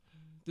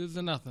This is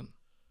a nothing.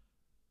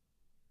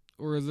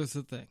 Or is this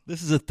a thing?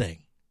 This is a thing.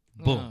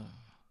 Boom.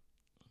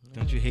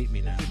 Don't you hate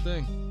me now? It's a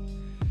thing.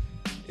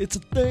 It's a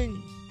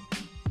thing.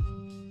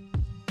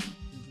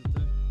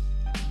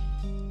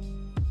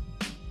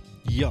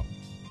 Yo.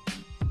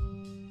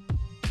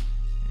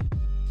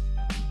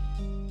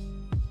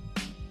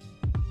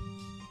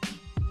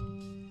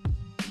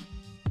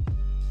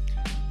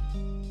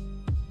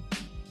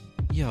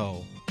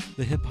 Yo,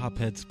 the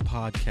HipHopHeads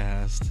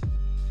podcast.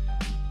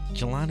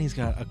 Jelani's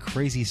got a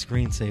crazy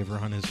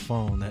screensaver on his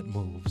phone that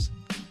moves.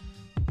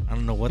 I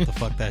don't know what the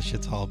fuck that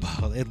shit's all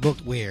about. It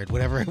looked weird.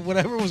 Whatever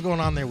was going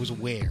on there was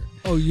weird.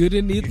 Oh, you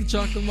didn't eat the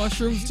chocolate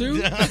mushrooms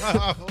too?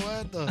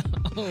 What the?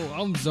 Oh,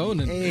 I'm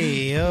zoning.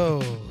 Hey,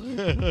 yo.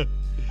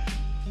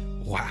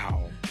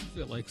 Wow. I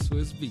feel like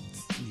Swiss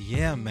Beats.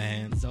 Yeah,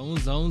 man. Zone,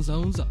 zone,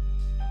 zone, zone.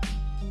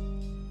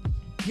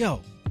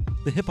 Yo,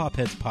 the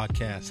HipHopHeads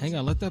podcast. Hang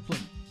on, let that play.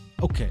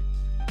 Okay.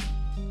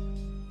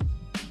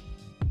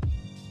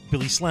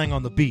 Billy Slang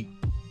on the beat.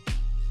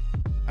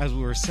 As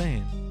we were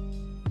saying,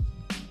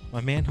 my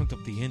man hooked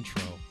up the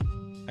intro.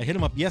 I hit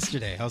him up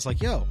yesterday. I was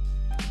like, yo,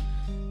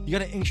 you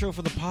got an intro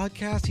for the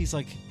podcast? He's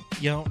like,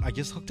 yo, I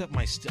just hooked up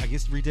I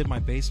just redid my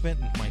basement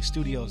and my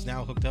studio is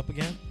now hooked up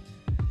again.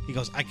 He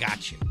goes, I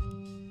got you.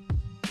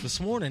 This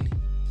morning,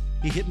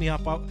 he hit me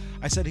up.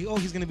 I said,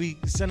 he's going to be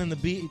sending the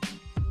beat.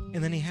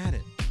 And then he had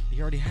it.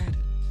 He already had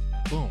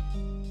it. Boom.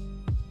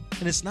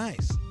 And it's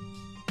nice.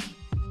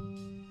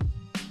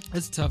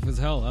 It's tough as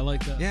hell. I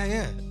like that.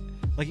 Yeah.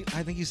 Like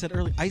I think you said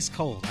earlier, ice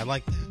cold. I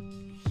like that.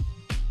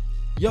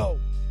 Yo.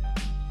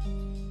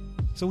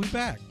 So we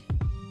back.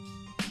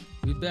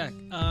 We back.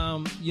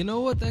 You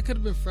know what? That could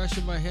have been fresh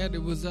in my head.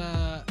 It was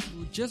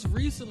just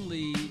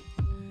recently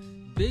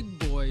Big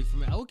Boy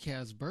from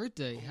Outkast's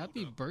birthday.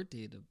 Happy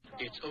birthday to...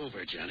 It's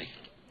over, Johnny.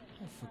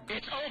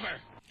 It's over.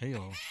 Hey,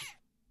 yo.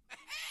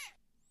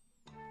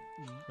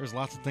 There's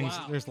lots of things.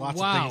 Wow. There's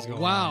lots of things going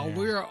on. Wow,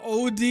 we're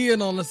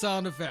ODing on the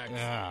sound effects.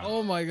 Yeah.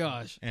 Oh my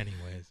gosh.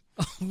 Anyways.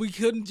 We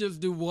couldn't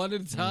just do one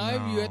at a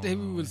time. No. You had to hit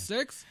me with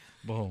 6.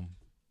 Boom.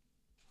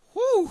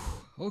 Whew.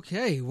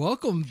 Okay,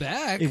 welcome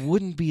back. It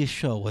wouldn't be a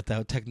show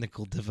without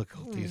technical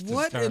difficulties.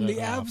 What in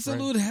the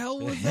absolute hell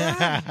was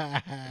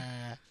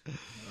that?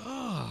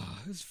 Oh,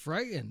 it's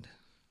frightened.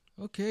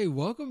 Okay,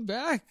 welcome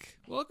back.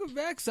 Welcome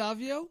back,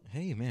 Savio.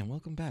 Hey, man,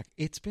 welcome back.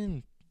 It's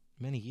been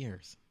many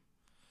years.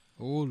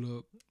 Hold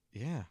up.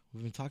 Yeah,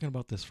 we've been talking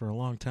about this for a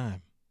long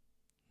time.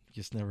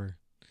 Just never...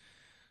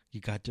 You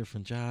got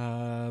different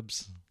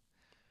jobs.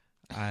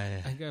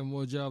 I got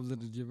more jobs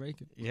than a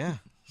Jamaican. Yeah,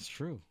 it's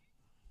true.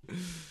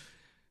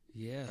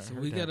 Yeah, so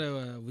we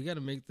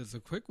gotta make this a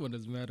quick one,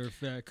 as a matter of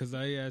fact, because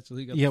I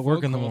actually got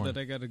work in the call morning.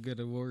 that I gotta get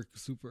to work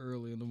super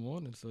early in the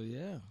morning. So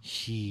yeah,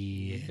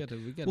 Shit.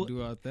 we gotta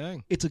do our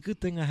thing. It's a good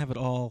thing I have it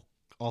all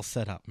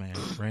set up, man.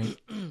 Right?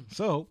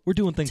 So we're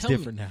doing things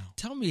different now.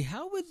 Tell me,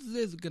 how is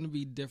this gonna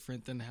be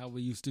different than how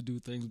we used to do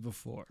things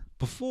before?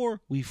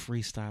 Before we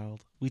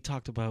freestyled, we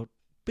talked about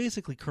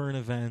basically current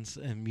events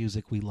and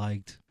music we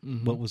liked,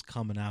 what was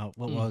coming out,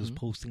 what I was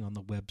posting on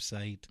the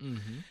website,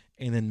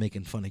 and then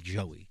making fun of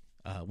Joey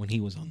when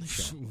he was on the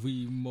show.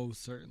 We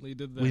most certainly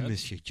did that. We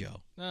miss you, Joe.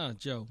 Ah,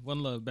 Joe,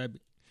 one love,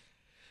 baby.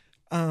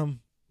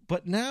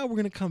 But now we're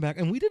going to come back,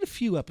 and we did a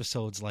few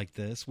episodes like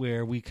this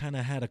where we kind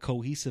of had a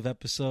cohesive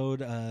episode.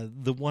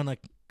 The one that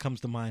comes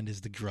to mind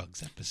is the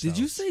drugs episode. Did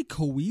you say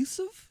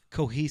cohesive?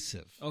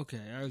 Cohesive.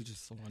 Okay, I was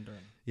just wondering.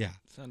 Yeah.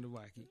 Sounded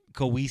wacky.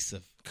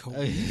 Cohesive.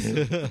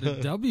 Cohesive. Put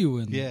a W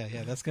in there.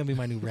 Yeah, that's going to be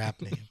my new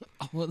rap name.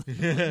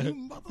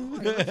 You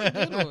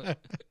motherfucker.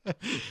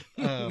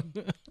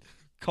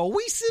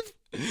 Cohesive?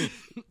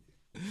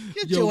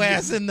 Get your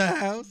ass in the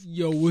house.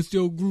 Yo, what's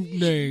your group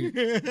name?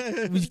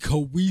 We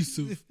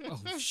cohesive. Oh,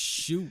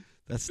 shoot.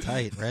 That's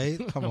tight, right?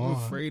 Come on.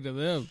 I'm afraid of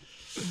them.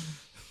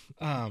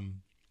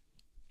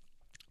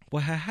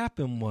 What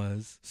happened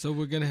was... So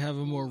we're going to have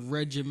a more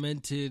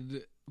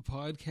regimented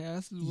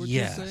podcast, is what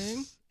you're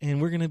saying? And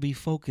we're going to be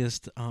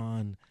focused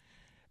on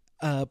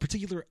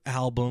particular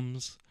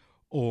albums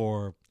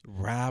or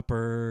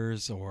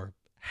rappers or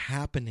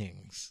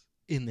happenings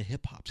in the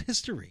hip hop's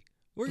history.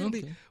 We're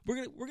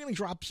gonna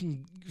drop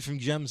some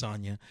gems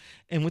on you,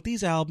 and with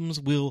these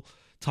albums, we'll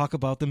talk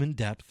about them in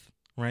depth.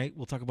 Right?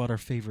 We'll talk about our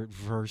favorite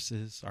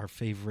verses, our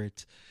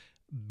favorite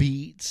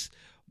beats,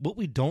 what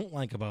we don't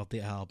like about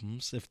the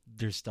albums, if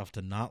there's stuff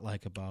to not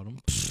like about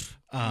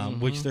them,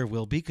 which there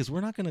will be, because we're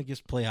not gonna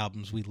just play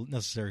albums we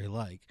necessarily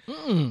like.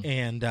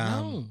 And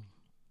No.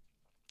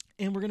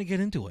 and we're gonna get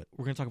into it.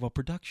 We're gonna talk about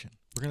production.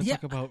 We're gonna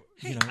talk about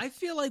I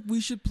feel like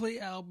we should play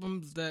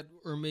albums that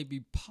are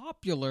maybe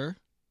popular,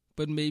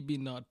 but maybe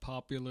not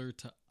popular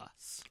to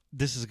us.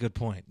 This is a good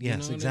point.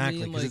 Yes,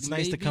 exactly. Because it's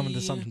nice to come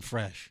into something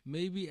fresh.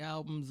 Maybe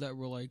albums that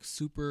were like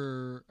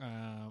super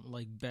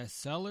like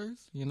bestsellers,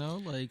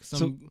 like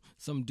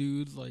some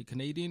dudes, like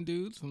Canadian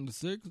dudes from the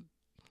 60s,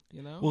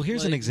 Well,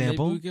 here's an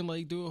example. Maybe we can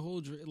like do a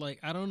whole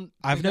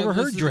I've never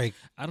heard Drake.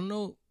 I don't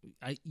know.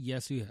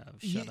 Yes, you have.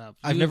 Shut up.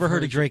 I've never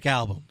heard a Drake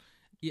album.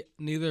 Yeah,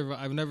 neither.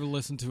 I've never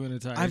listened to an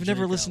entire. I've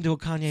never Drake listened album.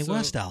 to a Kanye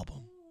West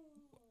album.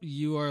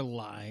 You are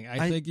lying.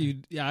 I think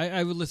you. Yeah,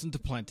 I would listen to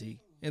plenty,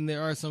 and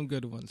there are some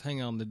good ones.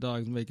 Hang on, the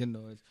dog's making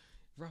noise.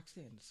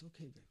 Roxanne, it's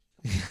okay,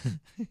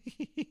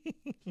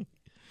 baby.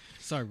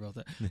 Sorry about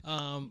that.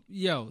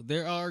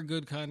 There are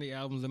good Kanye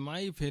albums in my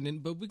opinion,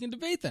 but we can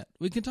debate that.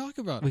 We can talk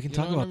about it. We can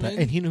talk about that.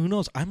 And who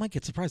knows? I might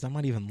get surprised. I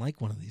might even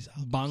like one of these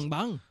albums. Bang,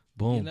 bang.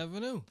 Boom. You never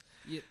knew.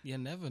 You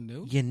never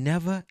knew. You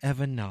never,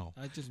 ever know.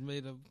 I just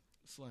made a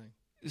slang.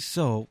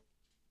 So,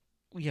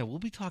 yeah, we'll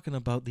be talking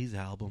about these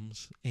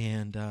albums,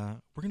 and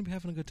we're going to be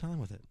having a good time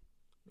with it.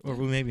 Or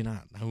maybe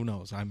not. Who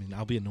knows? I mean,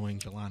 I'll be annoying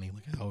Jelani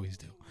like I always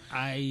do.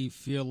 I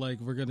feel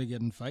like we're going to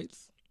get in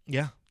fights.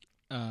 Yeah.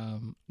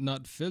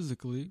 Not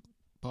physically,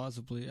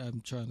 possibly.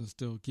 I'm trying to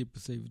still keep a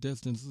safe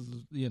distance.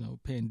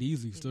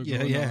 Pandeezy still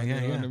going on. Yeah. You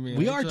know what I mean?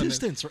 We are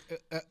distance.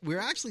 We're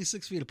actually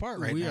 6 feet apart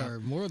right now. We are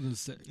more than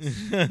 6.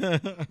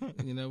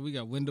 We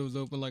got windows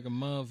open like a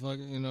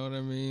motherfucker. You know what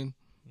I mean?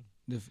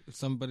 If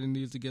somebody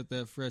needs to get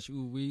that fresh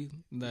ooh-wee,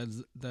 that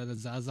is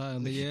Zaza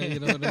in the air, you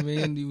know what I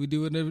mean? We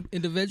do it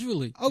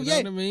individually. Oh, you know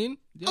what I mean?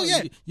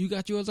 Yeah. You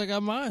got yours, I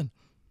got mine.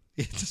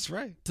 Yeah, that's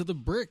right. To the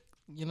brick,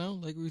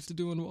 like we used to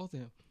do in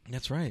Waltham.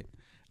 That's right.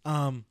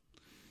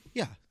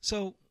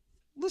 So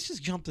let's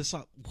just jump this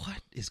up.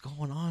 What is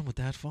going on with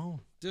that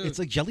phone? Dude. It's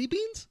like jelly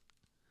beans?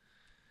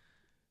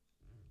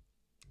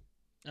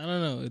 I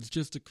don't know. It's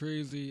just a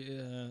crazy,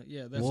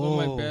 that's Whoa.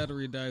 why my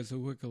battery dies so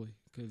quickly,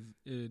 because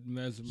it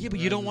mesmerizes. Yeah, but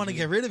you don't want to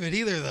get rid of it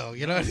either, though.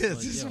 You know what it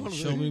is?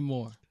 Show me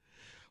more.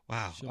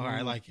 Wow. All right,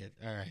 I like it.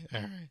 All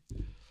right.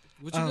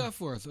 What you got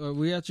for us? Are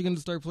we actually going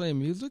to start playing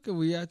music? Are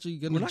we actually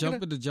going to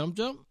jump into Jump?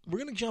 We're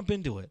going to jump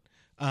into it.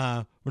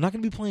 We're not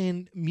going to be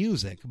playing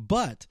music,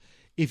 but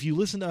if you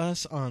listen to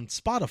us on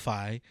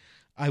Spotify,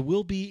 I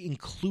will be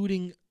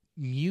including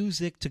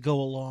music to go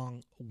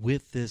along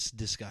with this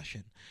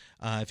discussion.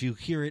 If you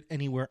hear it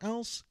anywhere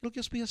else, it'll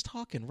just be us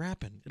talking,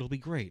 rapping. It'll be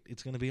great.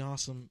 It's going to be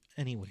awesome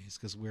anyways,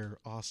 because we're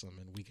awesome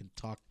and we can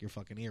talk your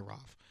fucking ear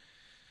off.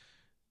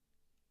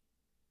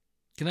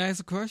 Can I ask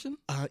a question?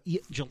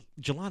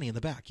 Jelani in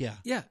the back, yeah.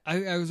 Yeah,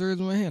 I was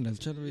raising my hand. I was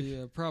trying to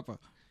be proper.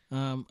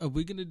 Are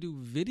we going to do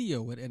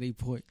video at any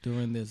point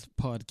during this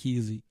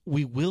podkeezy?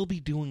 We will be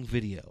doing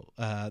video.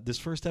 This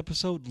first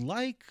episode,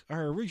 like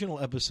our original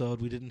episode,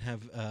 we didn't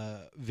have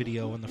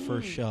video in the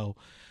first show,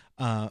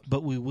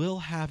 but we will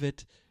have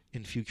it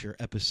in future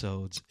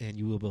episodes, and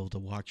you will be able to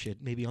watch it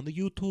maybe on the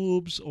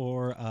YouTubes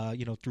or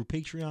through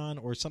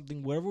Patreon or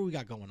something, whatever we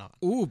got going on.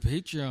 Ooh,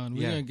 Patreon.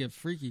 We're going to get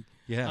freaky.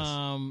 Yes.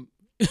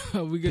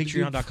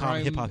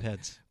 Patreon.com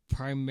HipHopHeads.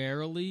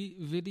 Primarily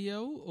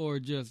video or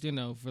just,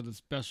 for the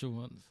special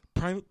ones?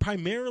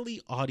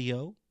 Primarily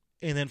audio,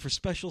 and then for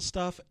special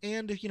stuff.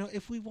 And,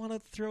 if we want to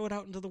throw it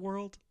out into the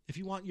world, if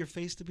you want your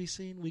face to be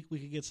seen, we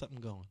could get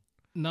something going.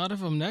 Not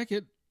if I'm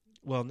naked.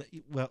 Well,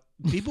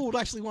 people would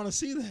actually want to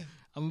see that.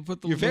 I'm gonna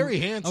put You're very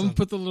handsome. I'm gonna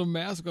put the little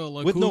mask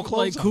on with no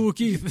clothes like Cool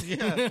Keith.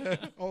 Yeah.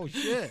 Oh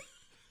shit.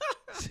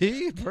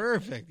 See,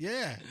 perfect.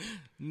 Yeah.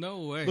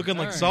 No way. Looking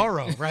like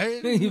Zorro,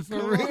 right? For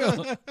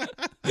real.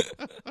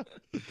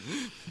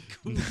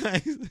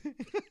 Nice.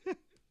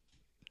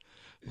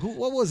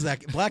 What was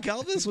that? Black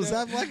Elvis? Was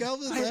that Black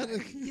Elvis?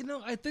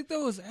 I think that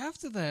was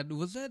after that.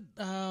 Was that?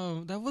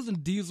 That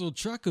wasn't Diesel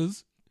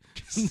Truckers.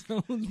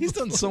 He's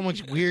done so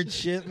much weird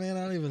shit, man.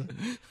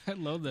 I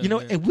love that.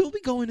 And we'll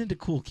be going into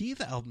Cool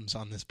Keith albums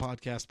on this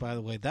podcast, by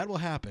the way. That will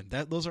happen.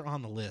 Those are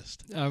on the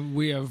list.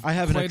 I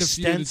have an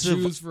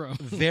extensive,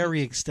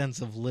 very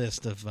extensive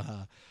list of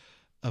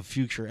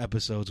future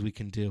episodes we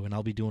can do, and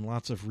I'll be doing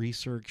lots of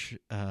research,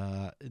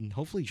 and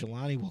hopefully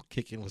Jelani will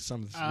kick in with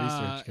some of this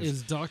research.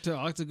 Is Dr.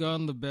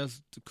 Octagon the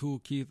best Cool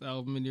Keith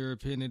album in your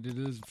opinion? It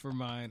is for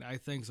mine. I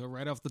think so.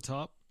 Right off the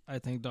top, I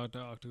think Dr.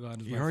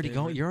 Octagon is my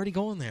favorite. You're already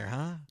going there,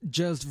 huh?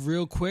 Just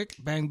real quick,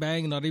 bang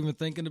bang, not even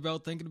thinking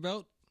about.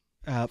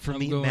 For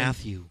me,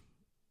 Matthew.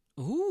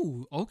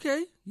 Ooh,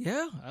 okay.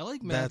 Yeah, I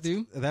like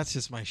Matthew. That's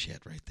just my shit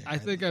right there. I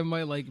think I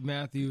might like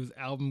Matthew's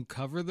album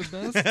cover the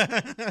best.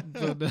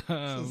 But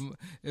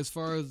as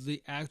far as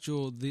the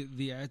actual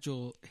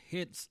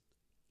hits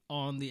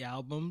on the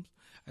albums,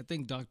 I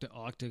think Dr.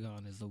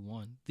 Octagon is the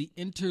one. The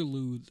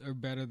interludes are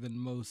better than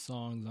most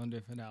songs on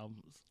different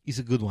albums. He's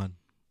a good one.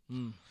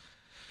 Mm.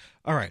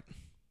 All right.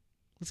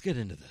 Let's get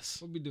into this.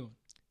 What are we doing?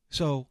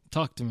 So,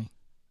 talk to me.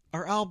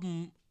 Our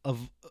album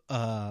of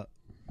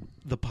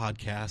the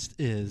podcast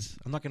is,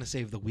 I'm not going to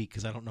save the week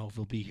because I don't know if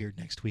we'll be here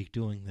next week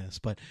doing this,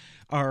 but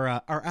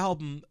our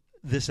album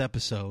this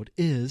episode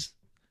is,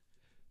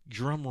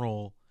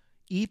 drumroll,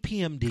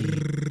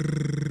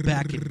 EPMD,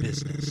 Back in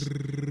Business.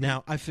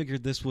 Now, I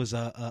figured this was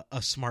a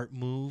smart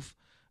move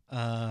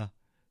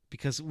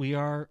because we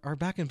are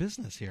back in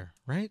business here,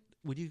 right?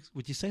 Would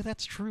you say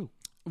that's true?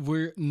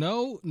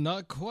 No,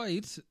 not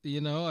quite. I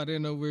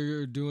didn't know we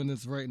were doing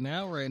this right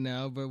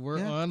now, but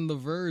we're on the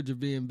verge of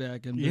being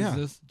back in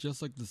business,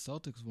 just like the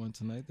Celtics won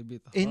tonight. They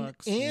beat the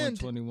Hawks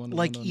 121 to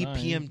 109.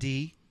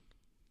 EPMD,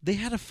 they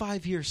had a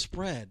 5-year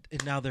spread,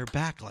 and now they're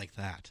back like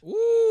that.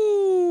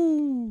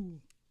 Ooh!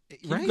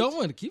 Right?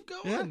 Keep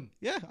going.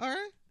 Yeah, all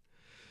right.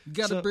 You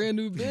got a brand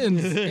new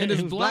Benz, and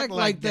it's black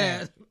like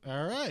that.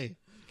 All right.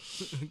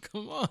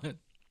 Come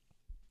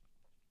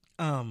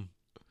on.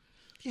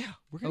 Yeah,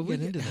 we're gonna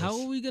get into this. How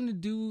are we gonna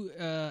do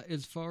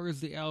as far as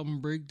the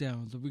album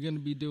breakdowns? Are we gonna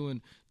be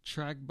doing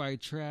track by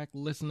track,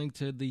 listening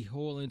to the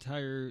whole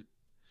entire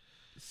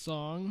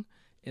song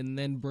and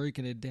then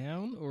breaking it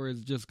down, or is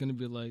it just gonna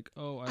be like,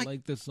 oh, I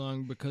like this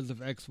song because of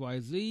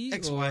XYZ?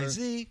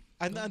 XYZ.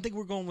 I think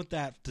we're going with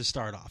that to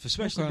start off,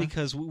 especially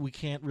because we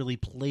can't really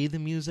play the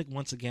music.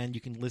 Once again, you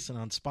can listen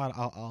on Spotify.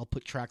 I'll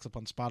put tracks up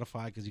on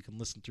Spotify because you can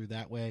listen through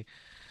that way.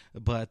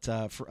 But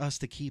for us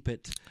to keep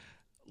it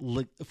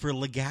for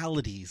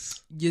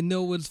legalities. You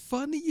know, it's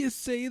funny you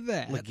say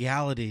that.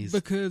 Legalities.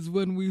 Because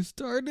when we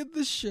started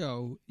the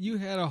show, you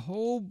had a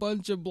whole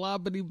bunch of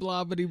blobbity,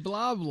 blobbity,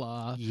 blah,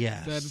 blah.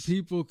 Yes. That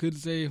people could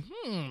say,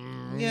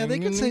 Yeah, they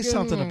could say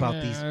something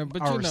about these,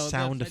 but our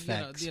sound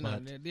effects. They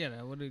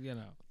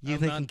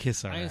can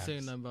kiss our I ain't ass.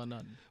 saying nothing about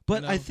nothing.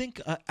 But I think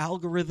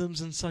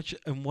algorithms and such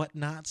and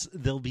whatnots,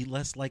 they'll be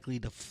less likely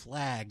to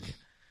flag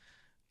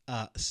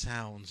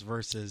sounds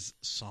versus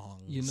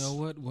songs. You know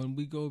what? When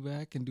we go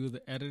back and do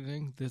the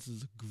editing, this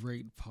is a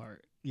great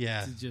part.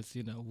 Yeah. To just,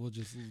 we'll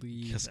just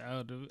leave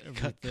out of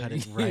everything. Cut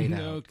it right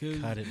out.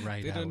 Cut it right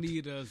out. They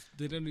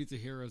don't need to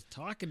hear us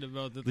talking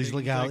about the these things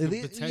legalities.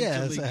 that could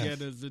potentially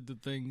get us into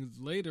things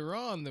later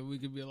on that we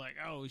could be like,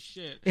 oh,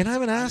 shit. And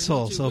I'm an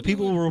asshole, so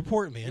people will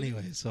report me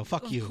anyway, so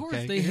fuck you. Of course,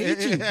 okay? they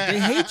hate you. They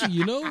hate you.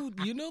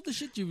 You know the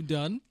shit you've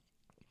done.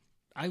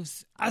 I've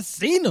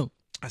seen them.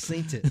 I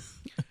seen it.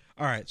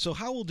 All right, so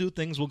how we'll do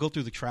things, we'll go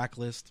through the track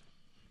list.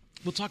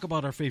 We'll talk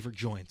about our favorite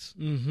joints,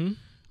 or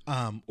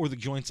the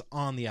joints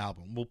on the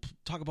album. We'll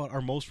talk about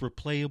our most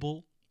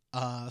replayable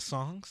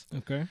songs.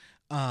 Okay.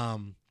 We're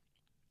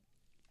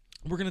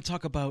going to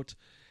talk about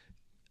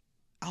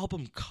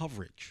album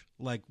coverage,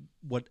 like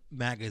what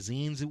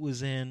magazines it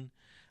was in.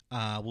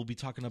 We'll be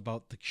talking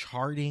about the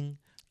charting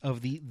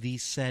of the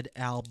said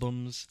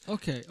albums.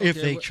 Okay.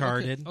 If they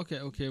charted.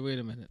 Okay, wait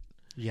a minute.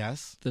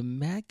 Yes. The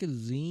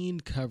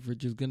magazine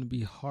coverage is going to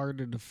be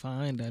harder to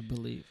find, I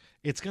believe.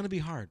 It's going to be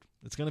hard.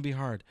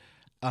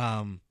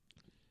 And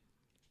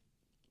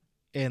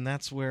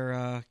that's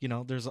where,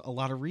 there's a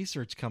lot of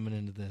research coming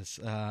into this.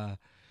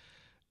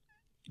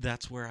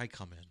 That's where I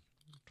come in,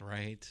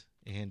 right?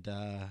 And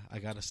I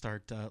got to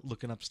start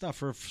looking up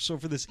stuff. So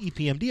for this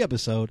EPMD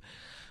episode,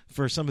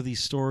 for some of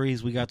these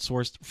stories, we got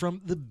sourced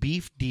from the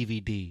Beef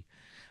DVD.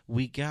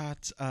 We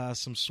got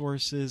some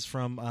sources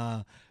from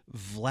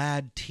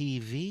Vlad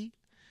TV.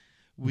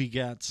 We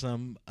got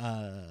some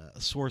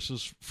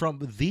sources from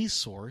The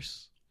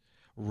Source,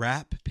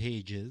 Rap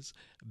Pages,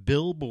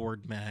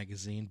 Billboard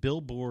Magazine,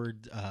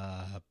 Billboard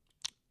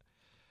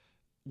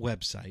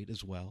website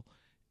as well.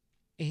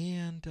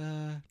 And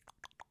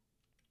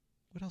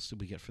what else did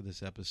we get for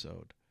this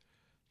episode?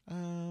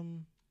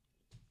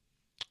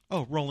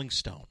 Rolling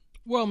Stone.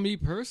 Well, me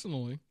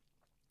personally,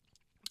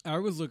 I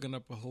was looking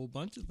up a whole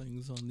bunch of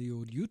things on the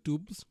old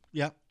YouTubes.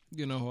 Yep.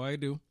 You know how I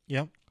do.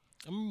 Yep.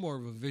 I'm more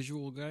of a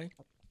visual guy.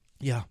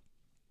 Yeah.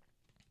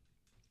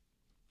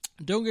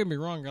 Don't get me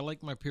wrong, I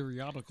like my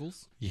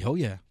periodicals. Oh,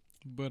 yeah.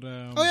 But,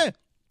 if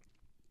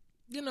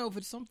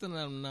it's something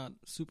that I'm not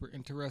super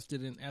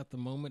interested in at the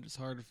moment, it's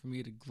harder for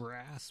me to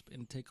grasp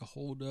and take a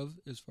hold of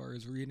as far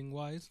as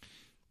reading-wise.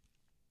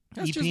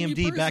 That's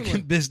EPMD back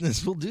in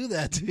business will do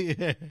that to you.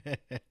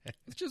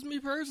 It's just me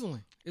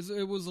personally.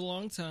 It was a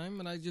long time,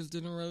 and I just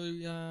didn't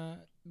really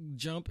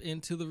jump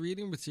into the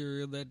reading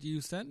material that you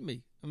sent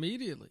me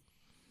immediately.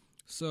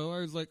 So I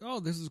was like, oh,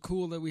 this is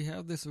cool that we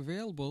have this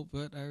available,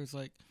 but I was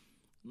like,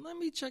 let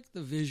me check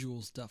the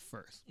visual stuff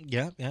first.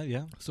 Yeah.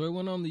 So I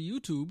went on the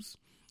YouTubes,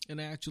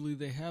 and actually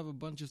they have a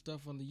bunch of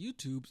stuff on the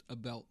YouTubes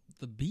about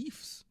the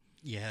beefs.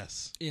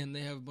 Yes. And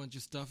they have a bunch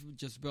of stuff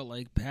just about,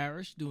 like,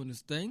 Parrish doing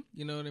his thing,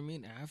 you know what I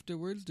mean,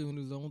 afterwards, doing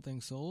his own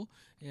thing solo.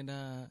 And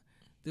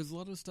there's a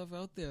lot of stuff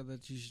out there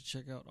that you should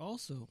check out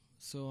also.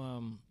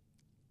 So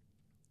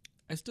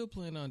I still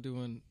plan on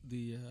doing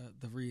the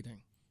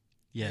reading.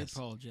 Yes.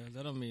 I apologize.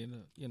 I don't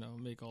mean to,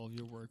 make all of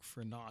your work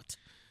for naught.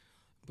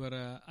 But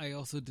I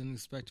also didn't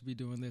expect to be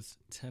doing this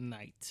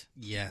tonight.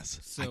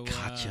 Yes. So, I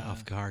caught you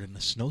off guard in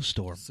the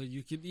snowstorm. So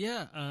you can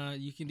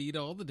eat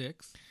all the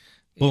dicks.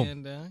 Boom.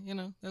 And,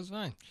 that's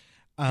fine.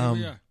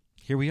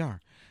 Here we are.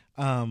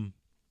 So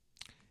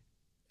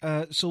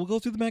we'll go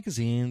through the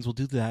magazines. We'll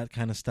do that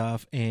kind of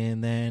stuff.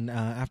 And then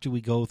after we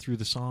go through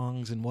the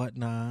songs and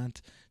whatnot,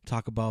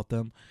 talk about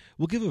them,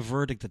 we'll give a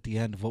verdict at the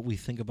end of what we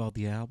think about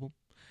the album.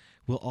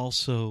 We'll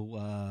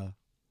also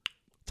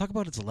talk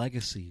about its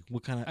legacy.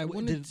 What kind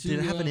of did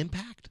it have an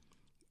impact?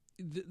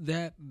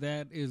 That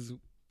is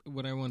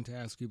what I wanted to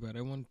ask you about.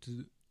 I wanted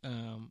to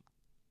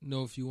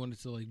know if you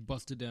wanted to like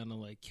bust it down to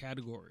like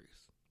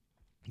categories.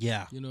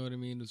 Yeah. You know what I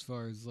mean? As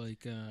far as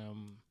like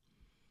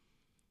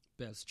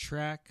best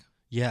track.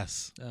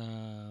 Yes.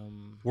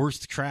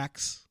 Worst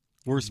tracks.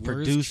 Worst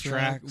produced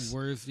tracks.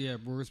 Worst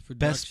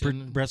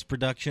production. Best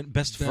production.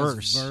 Best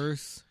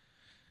verse.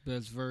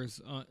 Best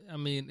verse. I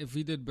mean, if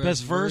we did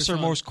best verse or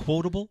most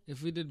quotable.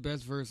 If we did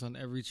best verse on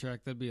every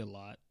track, that'd be a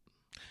lot.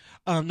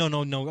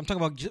 No. I'm talking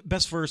about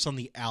best verse on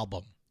the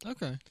album.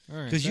 Okay, all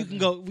right. Because you can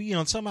go,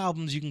 on some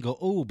albums you can go,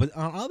 oh, but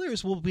on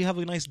others we have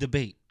a nice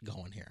debate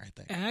going here, I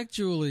think.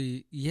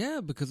 Actually,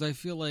 yeah, because I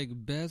feel like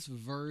best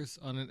verse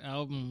on an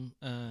album,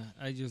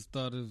 I just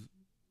thought of,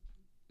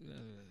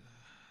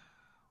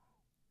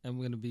 I'm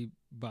going to be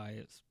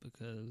biased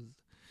because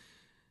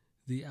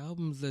the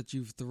albums that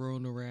you've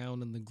thrown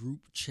around in the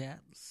group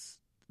chats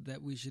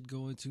that we should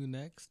go into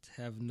next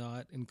have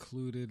not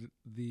included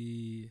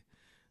the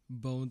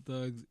Bone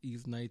Thugs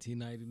East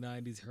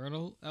 1999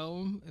 Eternal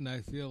album, and I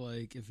feel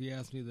like if you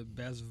ask me the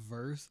best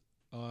verse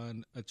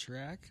on a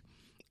track,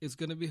 it's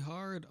going to be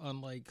hard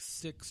on like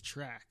 6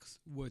 tracks,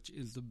 which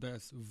is the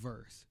best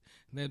verse.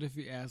 And then if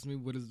you ask me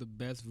what is the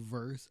best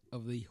verse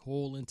of the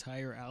whole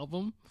entire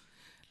album,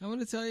 I'm going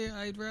to tell you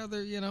I'd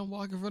rather,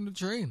 walk in front of the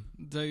train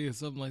and tell you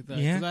something like that.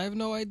 Yeah. Because I have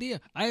no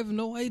idea. I have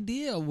no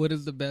idea what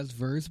is the best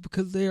verse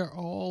because they are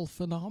all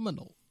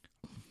phenomenal.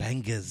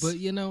 Bangers. But,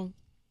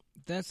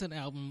 that's an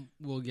album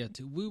we'll get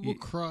to. We will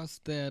cross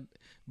that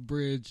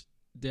bridge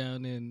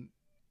down in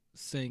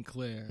St.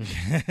 Clair,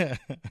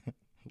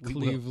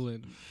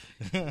 Cleveland,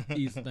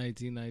 East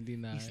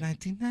 1999. East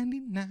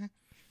 1999.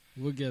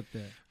 We'll get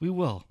there. We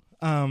will.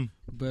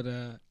 But,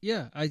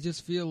 I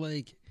just feel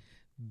like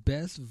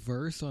best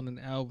verse on an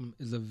album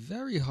is a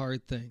very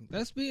hard thing.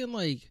 That's being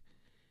like,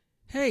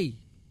 hey,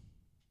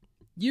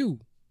 you,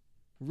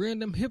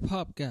 random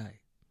hip-hop guy,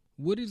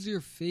 what is your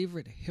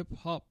favorite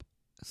hip-hop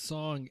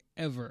song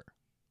ever?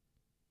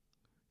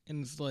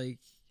 And it's like,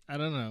 I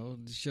don't know,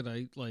 should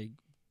I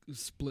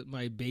split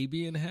my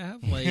baby in half?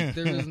 Like,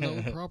 there is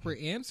no proper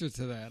answer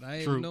to that. I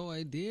have no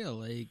idea.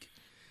 Like,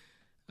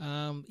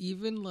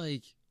 even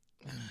like,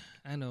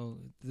 I know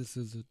this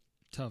is a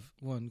tough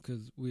one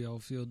because we all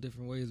feel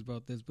different ways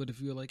about this, but if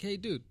you're like, hey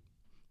dude,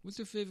 what's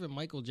your favorite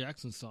Michael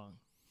Jackson song?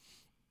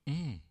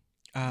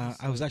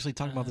 I was actually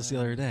talking about this the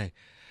other day.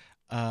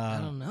 I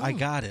don't know. I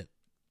got it.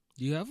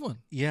 You have one?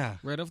 Yeah.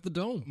 Right off the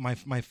dome.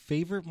 My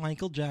favorite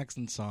Michael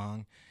Jackson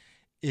song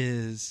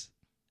is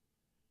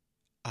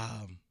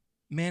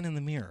Man in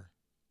the Mirror.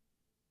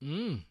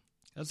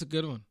 That's a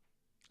good one.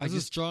 That's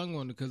a strong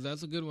one because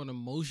that's a good one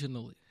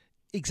emotionally.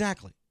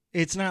 Exactly.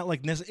 It's not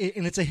like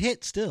and it's a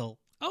hit still.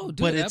 Oh, dude,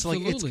 but it's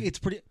absolutely. like it's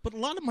pretty. But a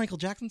lot of Michael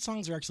Jackson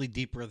songs are actually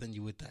deeper than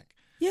you would think.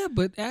 Yeah,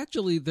 but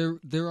actually,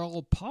 they're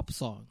all pop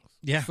songs.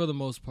 Yeah, for the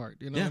most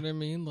part. You know what I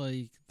mean?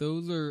 Like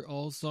those are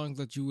all songs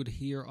that you would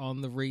hear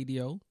on the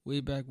radio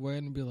way back when,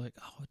 and be like,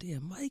 "Oh,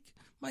 damn, Mike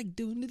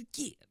doing it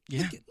again."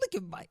 Yeah, look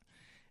at Mike.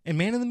 And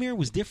Man in the Mirror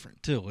was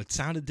different too. It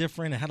sounded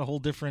different. It had a whole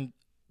different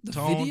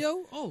tone.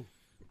 Video. Oh,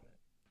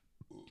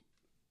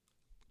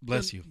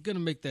 bless you. Gonna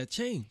make that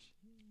change.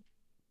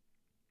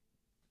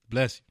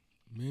 Bless you.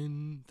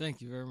 Man,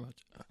 thank you very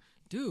much,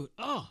 dude.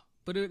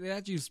 But it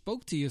actually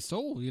spoke to your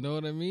soul. You know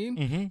what I mean?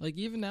 Mm-hmm. Like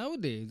even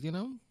nowadays,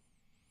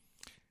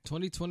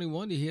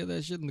 2021, you hear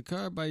that shit in the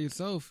car by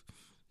yourself,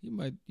 you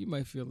might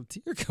feel a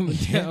tear coming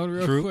down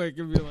real quick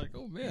and be like,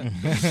 "Oh man,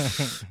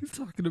 he's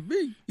talking to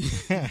me."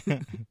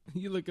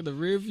 You look in the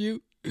rear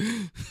view.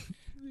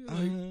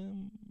 Like,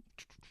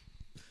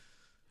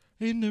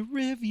 in the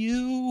rear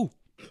view,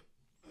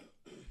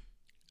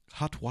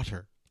 hot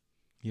water.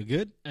 You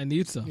good? I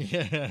need some.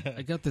 Yeah.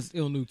 I got this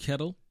ill new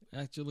kettle,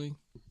 actually.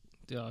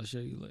 Yeah, I'll show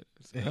you later.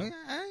 So,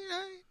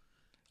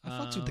 I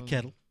fucks with the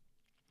kettle.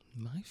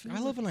 My favorite,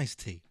 I love a nice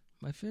tea.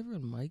 My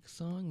favorite Mike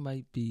song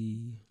might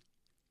be...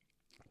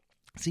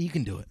 See, you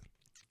can do it.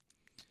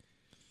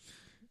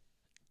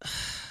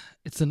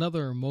 It's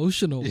another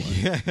emotional one.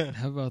 Yeah.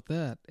 How about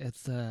that?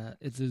 It's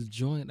his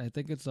joint. I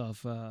think it's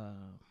off...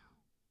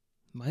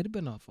 might have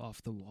been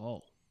off the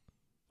wall.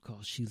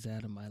 Called She's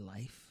Out of My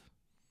Life.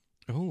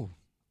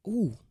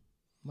 Ooh,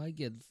 Mike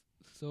gets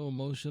so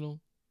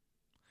emotional.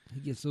 He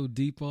gets so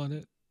deep on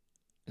it.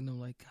 And I'm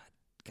like,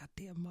 God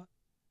damn, Mike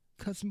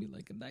cuts me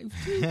like a knife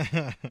too.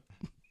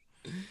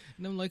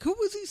 And I'm like, who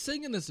was he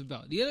singing this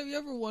about? You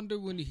ever wonder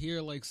when you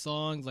hear like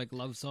songs, like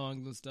love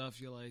songs and stuff,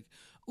 you're like,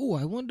 oh,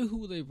 I wonder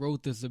who they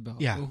wrote this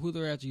about. Yeah. Or who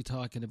they're actually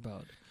talking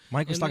about.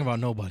 Mike was talking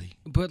about nobody.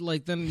 But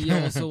like then you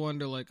also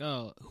wonder like,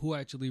 oh, who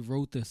actually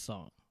wrote this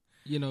song?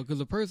 Because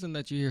the person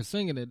that you hear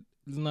singing it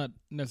is not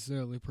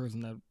necessarily the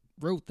person that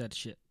wrote that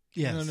shit.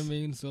 Yes. You know what I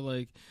mean? So,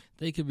 like,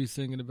 they could be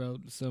singing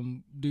about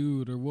some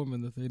dude or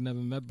woman that they'd never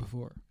met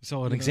before.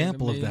 So, an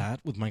example of that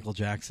with Michael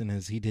Jackson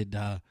is he did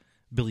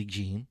Billie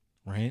Jean,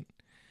 right?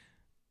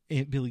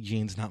 Billie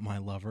Jean's Not My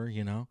Lover,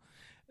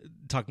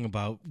 talking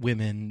about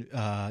women,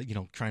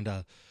 trying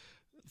to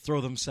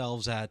throw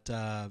themselves at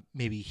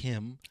maybe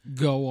him.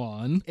 Go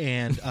on.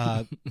 And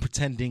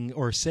pretending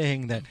or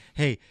saying that,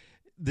 hey,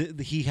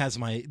 he has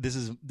this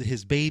is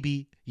his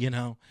baby,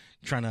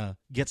 trying to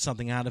get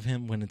something out of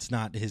him when it's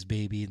not his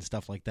baby and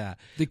stuff like that.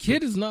 The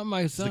kid is not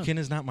my son. The kid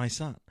is not my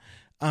son.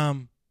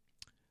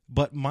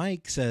 But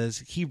Mike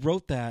says he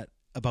wrote that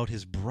about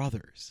his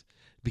brothers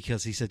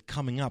because he said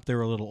coming up, they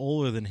were a little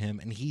older than him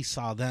and he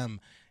saw them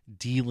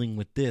dealing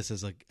with this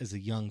as a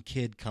young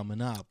kid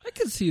coming up. I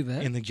could see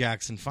that in the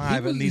Jackson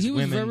 5, and these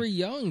women he was very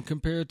young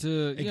compared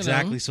to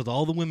exactly. So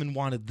all the women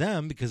wanted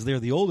them because they're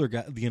the older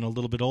guy, a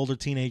little bit older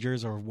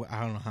teenagers, or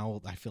I don't know how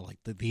old. I feel like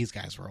these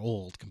guys were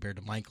old compared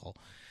to Michael.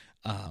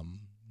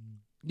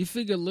 You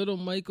figure little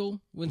Michael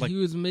when he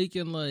was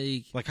making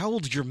like how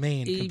old is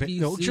Jermaine?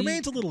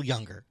 Jermaine's a little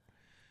younger.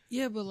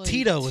 Yeah, but like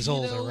Tito is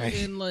older, right?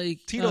 And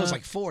like Tito was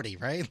like 40,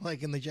 right?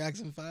 Like in the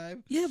Jackson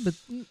 5. Yeah, but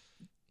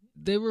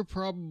they were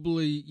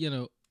probably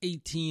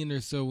 18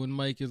 or so when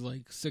Mike is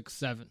like 6,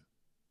 7.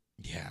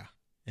 Yeah,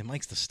 and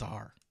Mike's the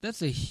star.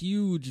 That's a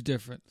huge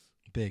difference.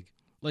 Big.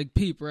 Like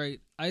Peep, right?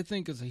 I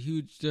think it's a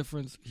huge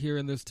difference here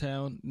in this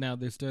town. Now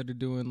they started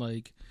doing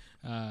like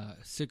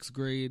 6th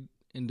grade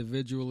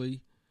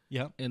individually.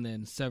 Yep. And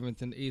then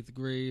 7th and 8th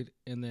grade,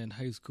 and then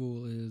high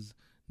school is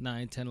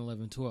 9, 10,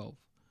 11, 12.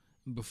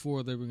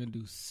 Before they were going to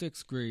do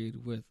 6th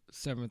grade with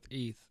 7th,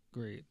 8th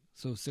grade.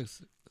 So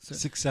 6,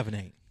 7,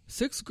 8.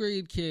 6th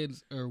grade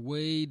kids are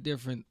way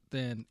different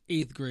than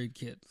 8th grade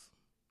kids.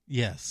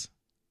 Yes.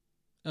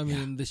 I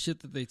mean, the shit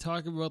that they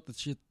talk about, the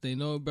shit they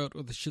know about,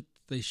 or the shit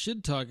that they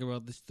should talk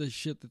about, the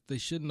shit that they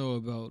should know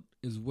about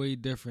is way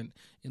different.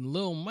 And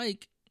Lil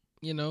Mike,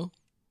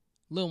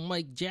 Lil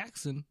Mike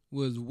Jackson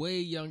was way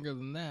younger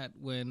than that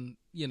when,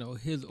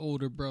 his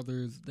older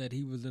brothers that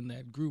he was in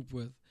that group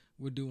with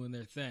were doing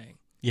their thing.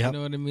 Yep. You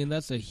know what I mean?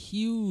 That's a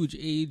huge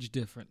age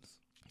difference.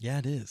 Yeah,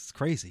 it is. It's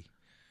crazy.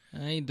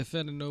 I ain't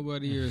defending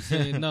nobody or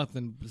saying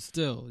nothing, but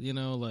still,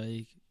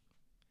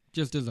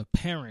 just as a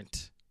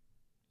parent,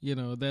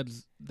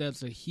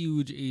 that's a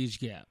huge age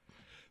gap.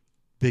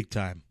 Big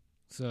time.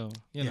 So,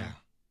 yeah.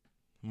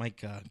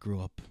 Mike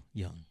grew up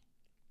young.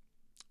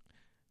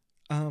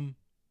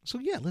 So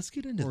yeah, let's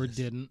get into or this.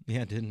 Didn't.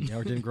 Yeah, didn't.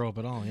 Or didn't grow up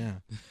at all, yeah.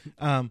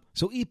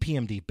 So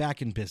EPMD,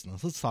 back in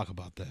business. Let's talk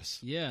about this.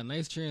 Yeah,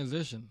 nice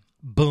transition.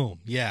 Boom,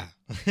 yeah.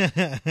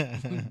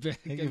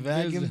 Back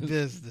in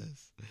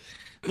business.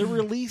 The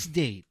release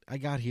date I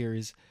got here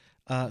is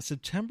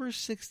September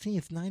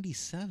 16th,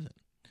 97.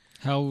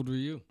 How old were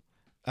you?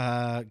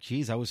 I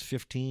was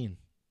 15.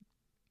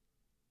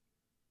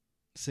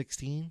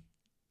 16?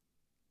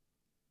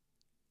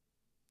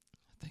 I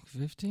think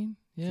 15.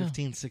 Yeah.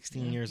 15,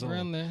 16 years old.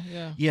 Around there,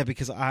 yeah. Yeah,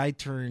 because I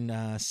turned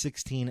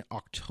 16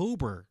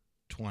 October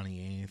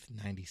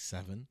 28th,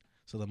 97.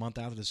 So the month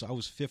after this. So I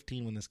was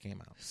 15 when this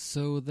came out.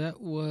 So that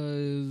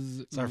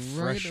was it's our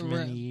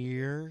freshman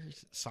year,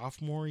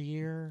 sophomore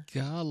year.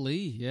 Golly,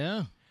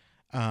 yeah.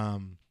 Yeah.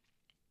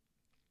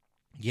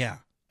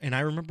 And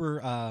I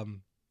remember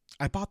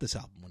I bought this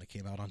album when it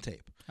came out on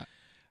tape.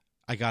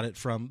 I got it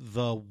from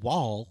The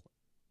Wall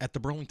at the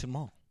Burlington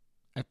Mall.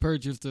 I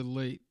purchased it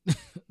late.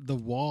 The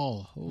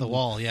Wall. The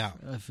Wall, yeah.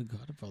 I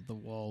forgot about The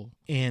Wall.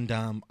 And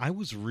I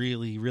was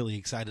really, really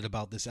excited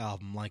about this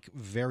album. Like,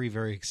 very,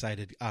 very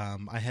excited.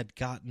 I had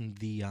gotten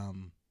the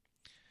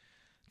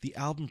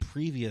album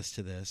previous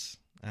to this.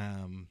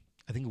 I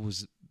think it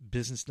was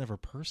Business Never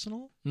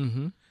Personal.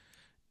 Mm-hmm.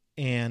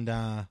 And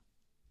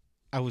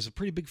I was a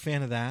pretty big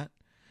fan of that.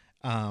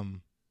 And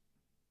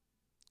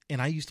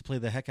I used to play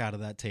the heck out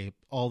of that tape.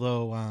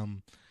 Although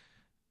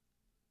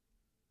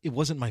it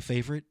wasn't my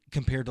favorite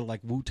compared to like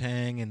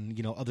Wu-Tang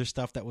and other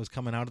stuff that was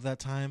coming out at that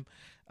time.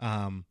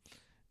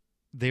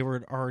 They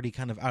were already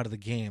kind of out of the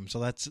game. So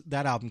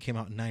that album came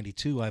out in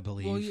 92, I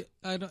believe. Well,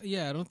 I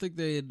don't think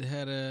they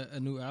had a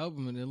new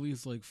album in at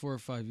least like 4 or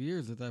 5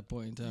 years at that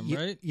point in time,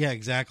 right? Yeah,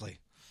 exactly.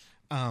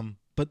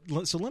 But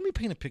so let me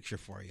paint a picture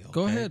for you. Okay?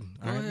 Go ahead.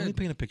 All right, let me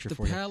paint a picture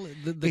for you.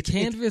 The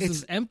canvas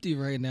is empty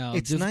right now.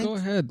 Just go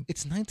ahead.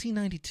 It's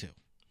 1992.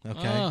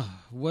 Okay.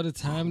 Ah, what a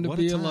time to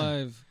be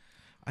alive.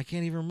 I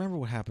can't even remember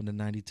what happened in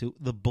 92.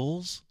 The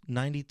Bulls,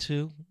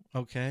 92.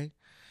 Okay.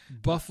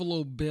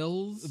 Buffalo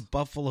Bills.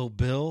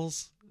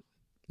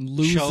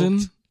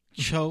 Losing.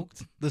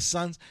 Choked. The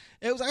Suns.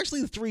 It was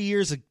actually 3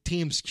 years of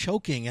teams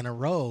choking in a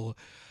row.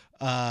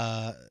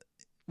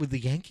 Would the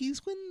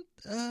Yankees win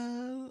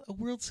a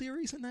World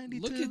Series in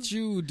 92? Look at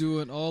you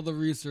doing all the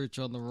research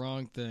on the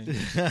wrong thing.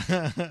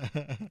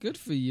 Good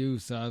for you,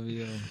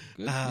 Savio.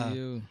 Good for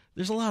you.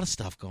 There's a lot of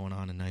stuff going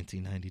on in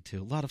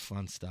 1992. A lot of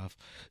fun stuff.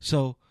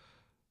 So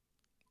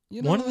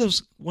one of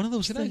those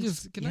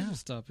things. Can I just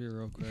stop here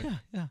real quick?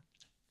 Yeah.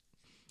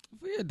 If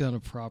we had done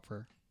a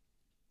proper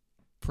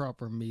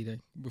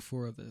meeting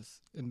before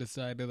this and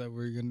decided that we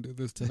were going to do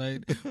this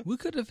tonight, we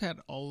could have had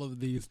all of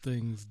these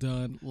things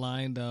done,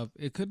 lined up.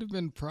 It could have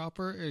been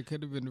proper. It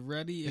could have been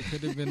ready. It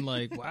could have been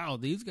like, wow,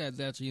 these guys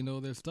actually know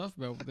their stuff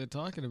about what they're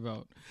talking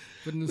about.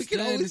 But instead, we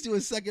can always do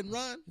a second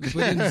run.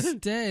 But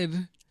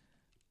instead,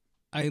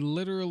 I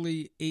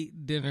literally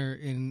ate dinner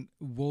and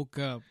woke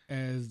up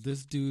as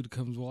this dude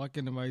comes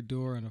walking to my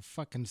door in a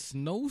fucking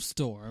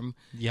snowstorm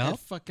at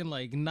fucking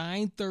like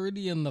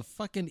 9:30 in the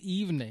fucking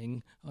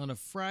evening on a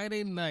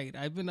Friday night.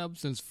 I've been up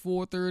since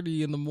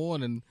 4:30 in the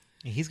morning.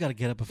 And he's got to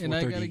get up at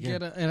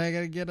 4:30 and I got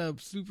to get up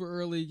super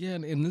early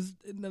again. And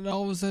then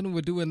all of a sudden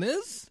we're doing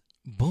this?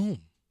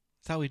 Boom.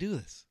 That's how we do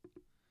this.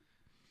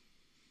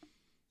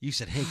 You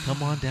said, "Hey,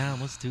 come on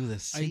down. Let's do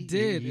this." See, I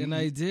did.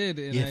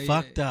 And you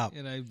fucked up.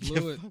 And I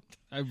blew it.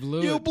 I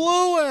blew You it.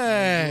 blew it.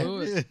 I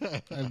blew it.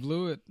 I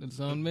blew it. It's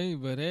on me.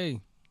 But hey,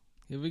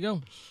 here we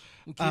go.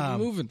 We'll keep it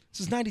moving.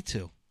 This is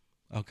 92.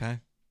 Okay.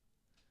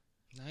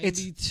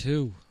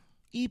 92.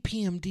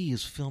 EPMD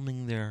is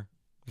filming their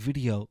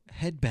video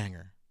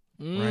Headbanger,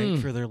 right,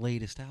 for their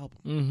latest album.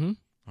 Mm-hmm.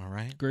 All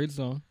right. Great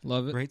song.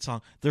 Love it. Great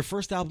song. Their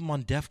first album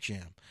on Def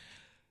Jam.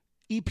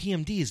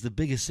 EPMD is the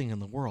biggest thing in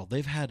the world.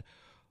 They've had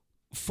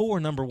 4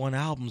 number 1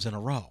 albums in a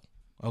row.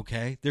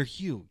 Okay? They're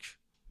huge.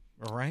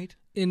 All right?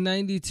 In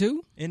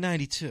 92? In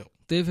 92.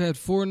 They've had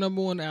 4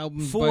 number 1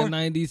 albums by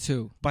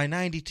 92. By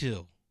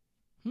 92.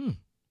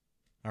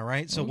 All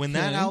right? So when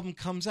that album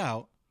comes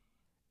out,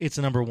 it's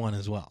a number 1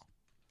 as well.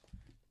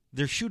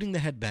 They're shooting the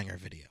Headbanger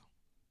video.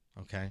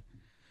 Okay?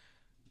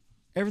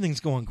 Everything's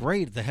going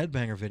great at the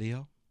Headbanger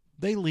video.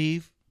 They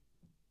leave,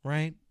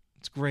 right?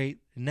 It's great.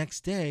 The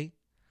next day,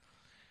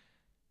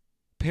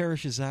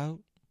 Parrish is out.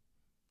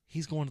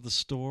 He's going to the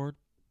store,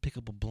 pick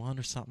up a blunt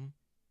or something.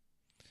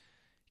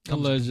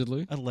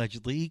 Allegedly.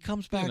 He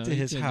comes back to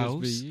his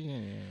house,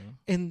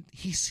 and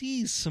he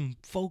sees some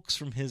folks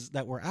from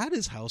that were at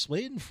his house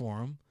waiting for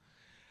him,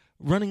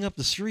 running up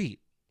the street.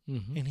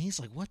 Mm-hmm. And he's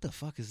like, "What the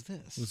fuck is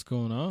this? What's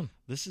going on?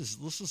 This is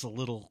a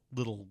little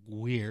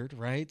weird,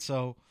 right?"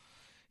 So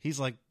he's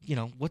like,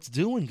 "What's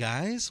doing,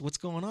 guys? What's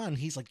going on?" And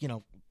he's like,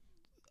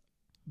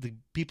 the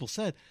people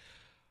said,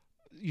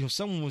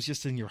 someone was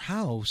just in your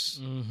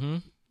house,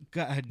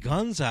 had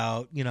guns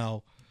out,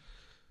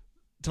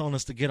 telling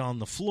us to get on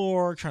the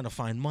floor, trying to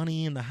find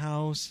money in the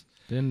house.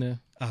 Been there.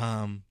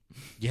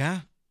 Yeah,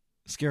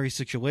 scary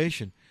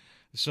situation.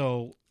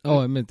 So. Oh,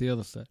 I meant the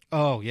other side.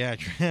 Oh, yeah.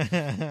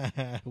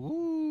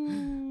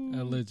 Woo.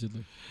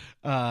 Allegedly.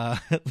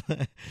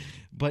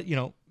 But,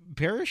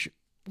 Parrish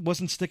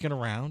wasn't sticking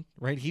around,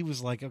 right? He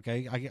was like,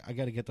 okay, I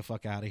got to get the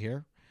fuck out of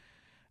here.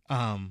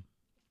 And,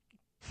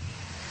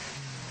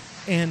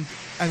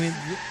 I mean,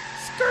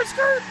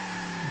 skirt,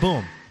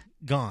 boom,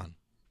 gone.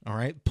 All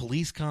right?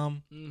 Police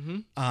come.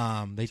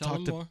 Mm-hmm.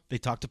 They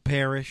talk to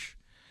Parrish.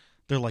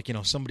 They're like,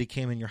 somebody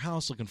came in your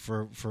house looking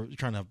for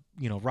trying to,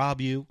 rob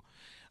you.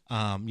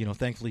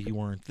 Thankfully you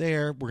weren't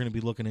there. We're going to be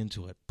looking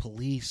into it.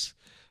 Police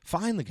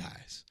find the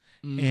guys.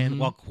 Mm-hmm. And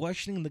while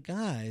questioning the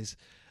guys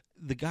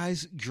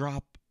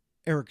drop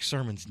Eric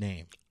Sermon's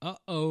name.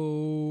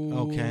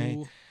 Uh-oh.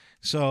 Okay.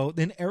 So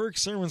then Eric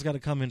Sermon's got to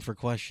come in for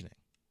questioning.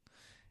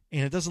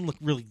 And it doesn't look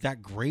really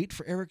that great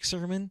for Eric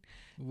Sermon.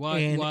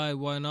 Why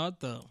not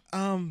though?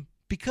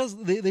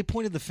 Because they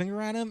pointed the finger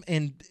at him,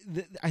 and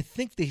I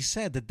think they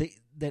said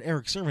that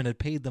Eric Sermon had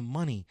paid them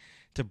money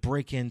to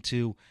break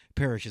into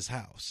Parrish's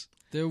house.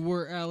 There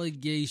were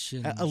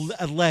allegations.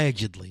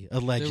 Allegedly.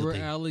 There were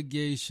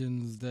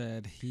allegations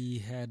that he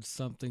had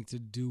something to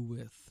do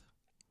with.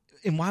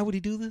 And why would he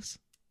do this?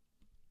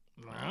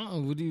 What are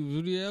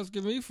you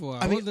asking me for?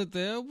 I wasn't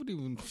there.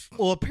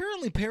 Well,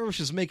 apparently Parrish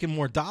is making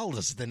more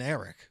dollars than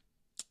Eric.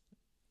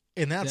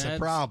 And that's a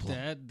problem.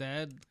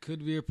 That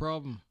could be a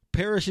problem.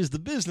 Parrish is the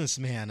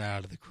businessman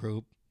out of the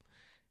group.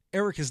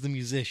 Eric is the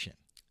musician.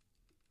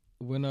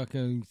 We're not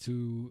going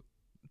to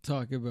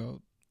talk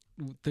about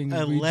things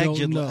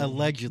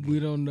Allegedly. We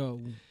don't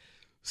know.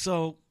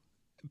 So,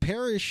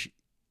 Parrish,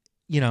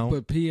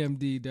 But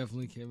PMD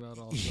definitely came out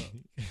also.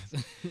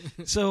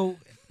 So,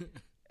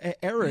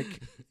 Eric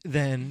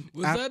then...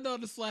 Was that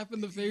not a slap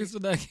in the face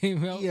when that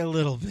came out? Yeah, a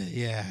little bit.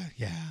 Yeah.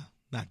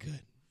 Not good.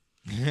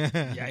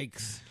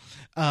 Yikes.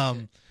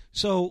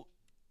 So,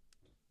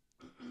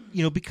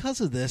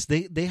 because of this,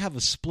 they have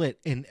a split.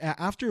 And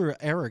after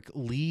Eric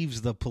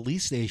leaves the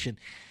police station,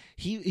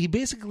 he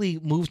basically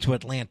moved to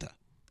Atlanta.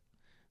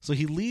 So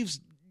he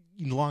leaves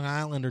Long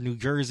Island or New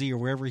Jersey or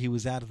wherever he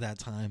was at that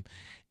time,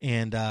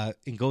 and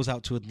goes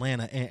out to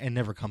Atlanta and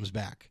never comes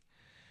back.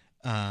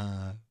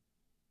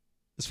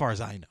 As far as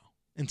I know,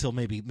 until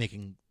maybe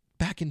making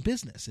Back in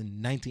Business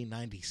in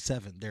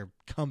 1997, their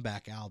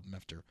comeback album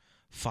after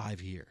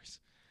 5 years.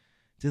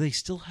 Do they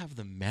still have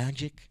the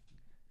magic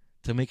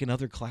to make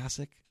another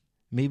classic?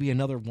 Maybe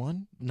another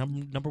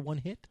number one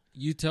hit?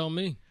 You tell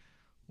me.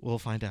 We'll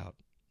find out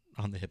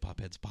on the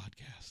HipHopHeads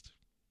podcast.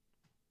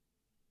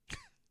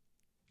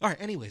 All right,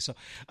 anyway, so...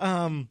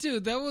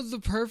 Dude, that was the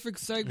perfect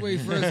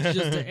segue for us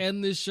just to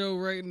end this show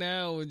right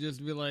now and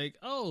just be like,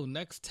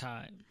 next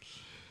time.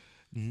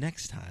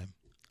 Next time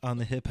on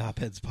the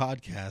HipHopHeads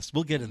podcast,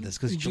 we'll get into this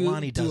because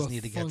Jelani does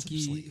need to get some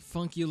sleep.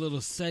 Funky little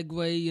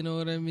segue, you know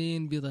what I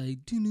mean? Be like...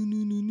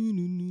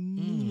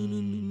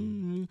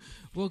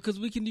 Well, because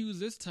we can use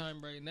this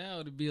time right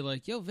now to be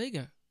like, yo,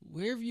 Vega,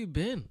 where have you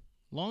been?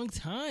 Long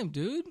time,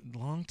 dude.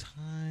 Long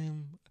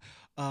time,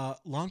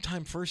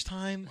 first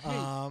time.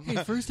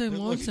 Hey, first time,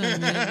 long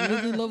time, man. I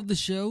really love the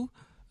show.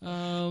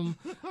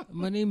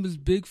 My name is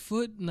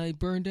Bigfoot, and I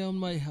burned down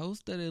my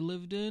house that I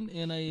lived in,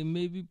 and I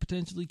maybe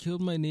potentially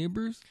killed my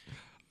neighbors.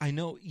 I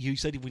know you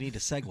said we need a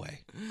segue.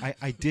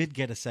 I did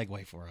get a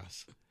segue for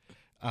us.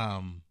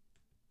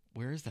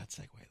 Where is that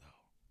segue, though?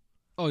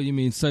 Oh, you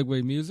mean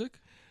segue music?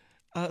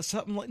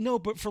 Something like... No,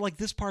 but for like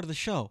this part of the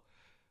show.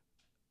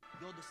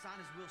 Yo, the the sign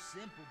is real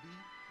simple, B.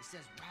 It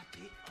says wrap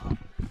it up.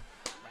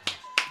 Wrap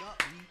it up,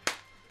 B.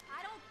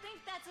 I don't think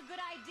that's a good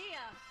idea.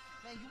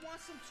 Man, you want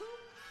some too?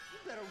 You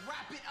better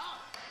wrap it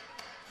up.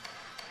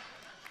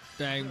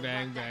 Bang, You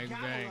bang, better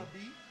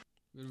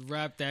bang,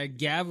 wrap that bang.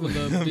 gavel up, B.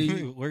 Wrap that gavel up,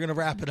 B. We're gonna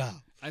wrap it up.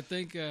 I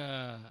think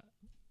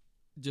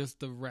just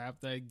to wrap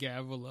that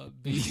gavel up,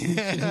 B. We're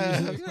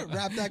gonna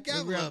wrap that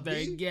gavel Wrap up, that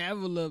B.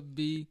 gavel up,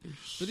 B.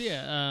 But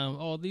yeah,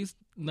 all these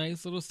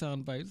nice little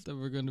sound bites that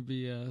we're going to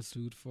be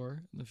sued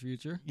for in the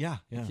future. Yeah,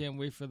 yeah. Can't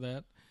wait for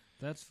that.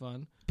 That's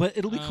fun. But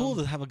it'll be cool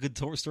to have a good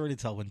story to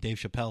tell when Dave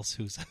Chappelle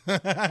sues.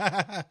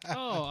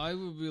 Oh, I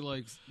would be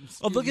like,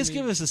 Oh, they'll just excuse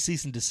give me. us a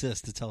cease and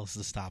desist to tell us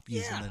to stop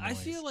using the noise. I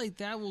feel like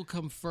that will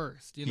come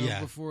first, you know,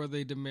 Yeah. before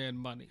they demand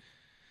money.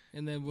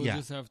 And then we'll Yeah.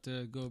 just have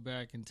to go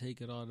back and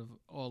take it out of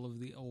all of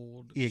the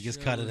old Yeah,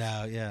 just cut it shows.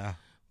 out, yeah.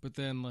 But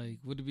then, like,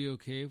 would it be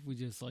okay if we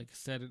just, like,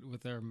 said it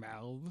with our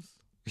mouths?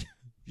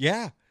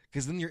 Yeah,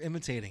 because then you're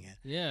imitating it.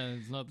 Yeah,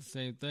 it's not the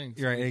same thing.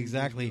 So Right, we could just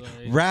exactly. be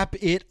like- Wrap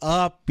it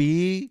up,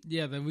 B.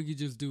 Yeah, then we could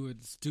just do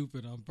it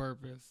stupid on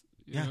purpose.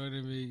 You Yeah. know what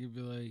I mean? You could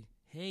be like,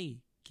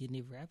 hey, can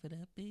you wrap it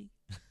up, B?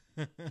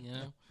 You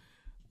know?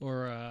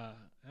 Or, I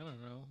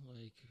don't know,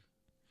 like,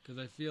 because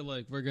I feel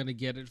like we're going to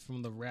get it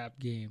from the rap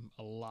game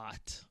a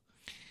lot.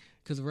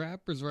 Because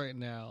rappers right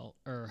now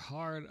are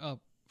hard up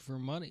for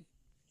money.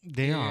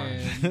 They are.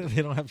 And-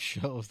 They don't have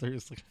shows. They're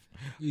just like,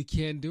 You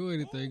can't do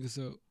anything,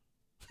 so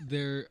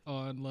they're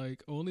on,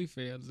 like,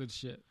 OnlyFans and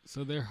shit.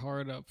 So they're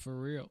hard up for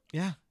real.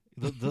 yeah,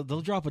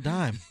 they'll drop a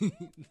dime.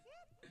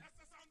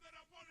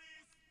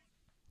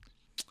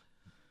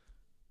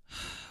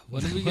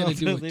 When are we going to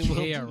do a They will.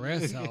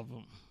 KRS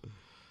album?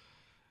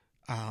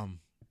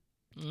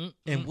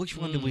 And which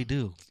one do we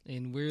do?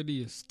 And where do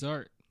you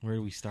start? Where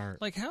do we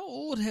start? Like, how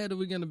old head are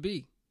we going to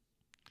be?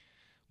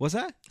 What's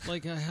that?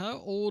 Like, how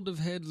old of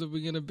heads are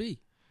we going to be?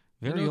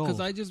 Very Because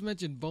old. I just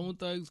mentioned Bone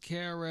Thugs,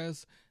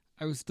 KRS.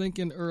 I was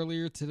thinking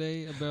earlier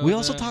today about... We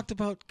also talked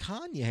about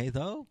Kanye,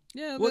 though.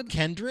 Yeah, What,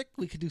 Kendrick?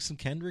 We could do some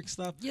Kendrick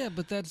stuff. yeah,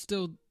 but that's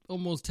still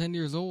almost 10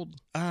 years old.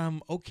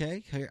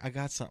 Okay. Here, I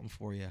got something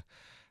for you.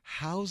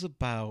 How's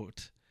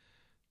about...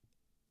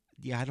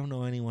 Yeah, I don't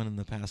know anyone in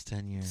the past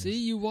 10 years. See,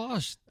 you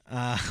washed. You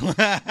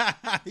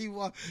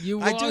You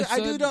I washed. do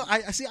son. know. I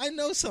see. I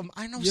know some.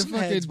 I know You're some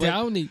fucking heads, but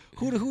downy.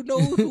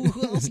 who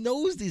else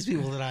knows these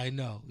people that I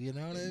know? You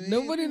know what I mean?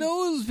 Nobody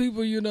knows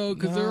people you know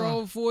because they're No.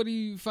 all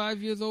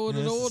 45 years old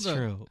and This older. is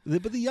true.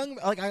 But the young,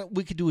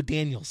 we could do a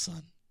Daniel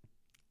son.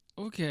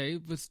 Okay,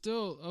 but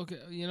still, okay.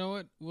 You know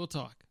what? We'll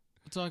talk.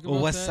 We'll talk about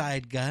A West that.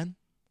 Side Gun.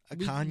 A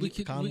We- Kanye, we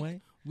could-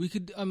 Conway. We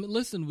could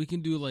listen. We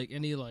can do like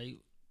any like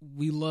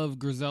we love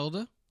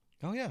Griselda.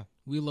 Oh yeah.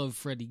 We love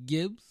Freddie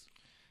Gibbs.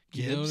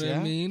 You know Gibbs, what yeah.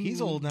 I mean?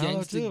 He's old now,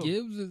 Gangsta too.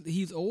 Gibbs.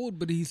 He's old,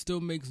 but he still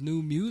makes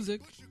new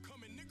music.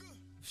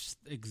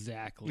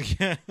 Exactly.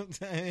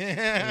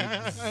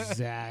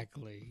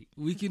 Exactly.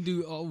 We can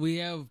do. We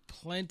have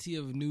plenty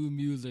of new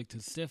music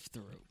to sift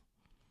through.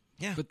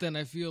 Yeah. But then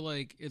I feel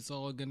like it's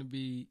all gonna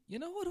be. You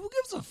know what? Who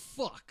gives a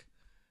fuck?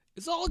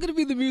 It's all gonna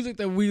be the music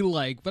that we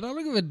like. But I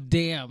don't give a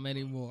damn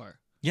anymore.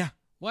 Yeah.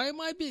 Why am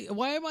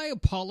I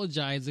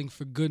apologizing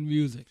for good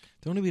music?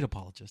 Don't be an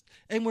apologist.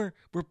 And we're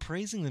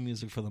praising the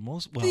music for the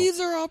most. Well, These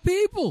are our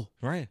people.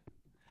 right.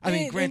 I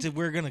mean, And- granted,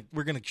 we're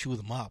gonna chew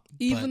them up.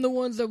 Even but the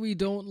ones that we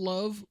don't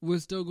love, we're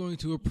still going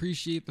to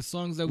appreciate the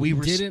songs that we we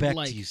respect didn't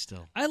like. you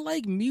still. I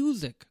like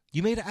music.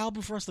 You made an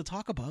album for us to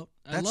talk about.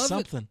 I That's love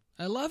something.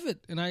 it. I love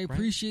it, and I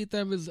appreciate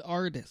them as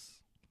artists.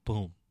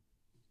 Boom.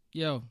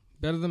 Yo,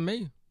 better than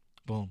me.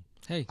 Boom.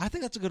 Hey, I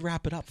think that's a good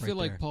wrap it up. I feel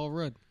right like there. Paul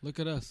Rudd. Look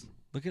at us.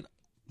 Look at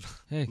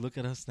Hey, look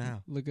at us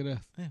now. look at us.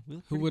 Yeah, we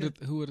look Who pretty would have?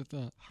 good. Who would have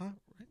thought? Huh?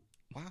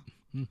 Right?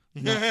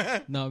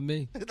 Wow. Not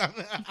me.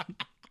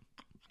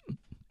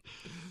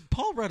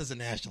 Paul Rudd is a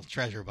national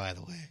treasure, by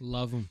the way.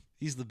 Love him.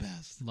 He's the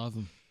best. Love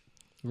him.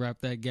 Wrap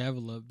that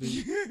gavel up,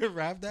 baby.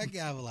 Wrap that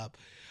gavel up.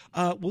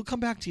 We'll come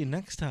back to you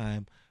next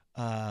time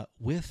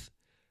with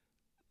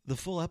the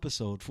full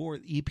episode for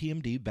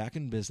EPMD Back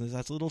in Business.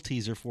 That's a little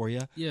teaser for you.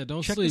 Yeah,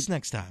 don't Check sleep. this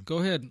next time. Go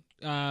ahead.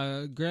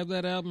 Grab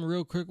that album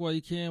real quick while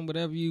you can.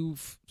 Whatever you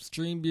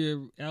stream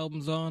your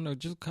albums on, or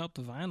just cop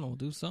the vinyl.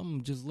 Do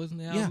something. Just listen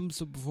to the Yeah. album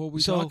before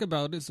we So- talk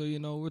about it, so you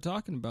know what we're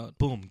talking about.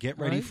 Boom. Get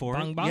ready Right? for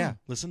Bang, it. bang. Yeah.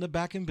 Listen to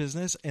Back in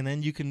Business, and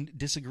then you can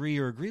disagree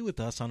or agree with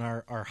us on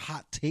our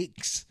hot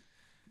takes.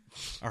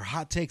 Our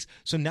hot takes.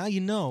 So now you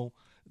know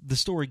the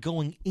story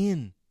going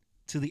in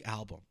to the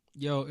album.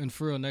 Yo, and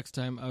for real, next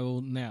time I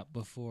will nap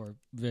before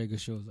Vega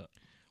shows up.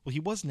 Well, he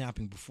was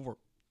napping before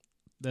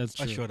That's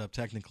true. I showed up,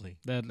 technically.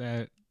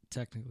 That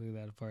technically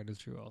that part is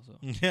true also.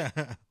 Yeah.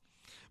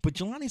 But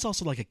Jelani's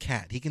also like a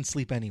cat. He can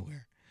sleep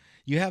anywhere.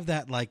 You have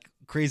that like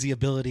crazy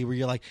ability where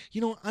you're like, you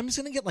know, I'm just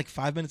going to get like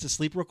 5 minutes of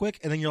sleep real quick.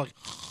 And then you're like,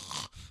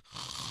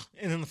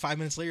 and then 5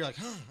 minutes later, you're like,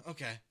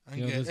 okay, I'm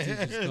Yo, good.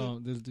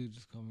 this dude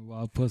just called me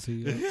wild pussy.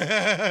 Yo.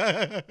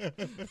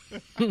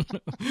 Yo,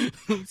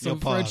 Some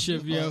pause.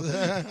 friendship, yo.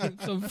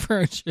 Some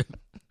friendship.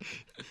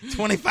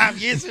 25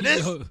 years of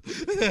this.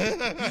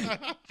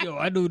 Yo,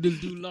 I know this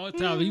dude a long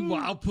time. He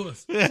wild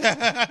puss.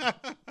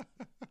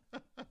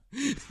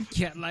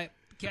 Catnap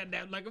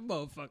like a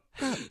motherfucker.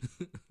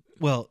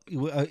 Well,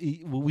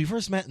 when we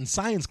first met in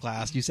science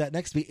class, you sat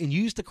next to me, and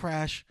you used to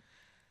crash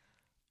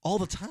all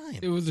the time.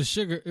 It was a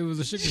sugar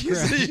crash.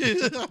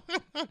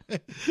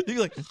 You're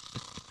like,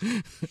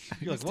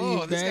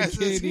 whoa, this guy's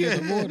Katie in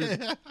the morning.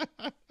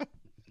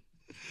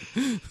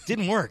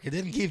 Didn't work. It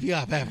didn't keep you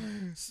up ever.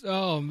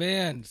 Oh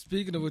man!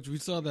 Speaking of which, we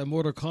saw that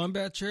Mortal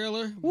Kombat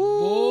trailer. Woo.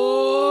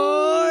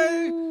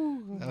 Boy,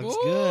 That looks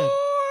good.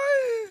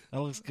 That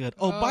looks good.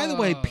 Oh, by the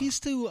way,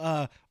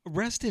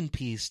 rest in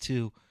peace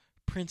to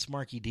Prince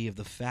Marky D of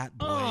the Fat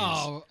Boys.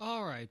 Oh,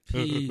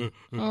 R.I.P.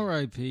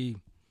 R.I.P.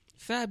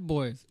 Fat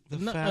Boys. The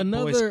Fat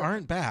Boys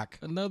aren't back.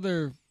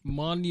 Another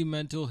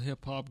monumental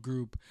hip hop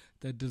group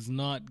that does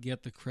not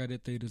get the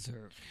credit they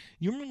deserve.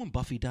 You remember when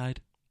Buffy died?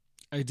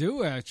 I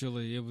do,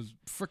 actually. It was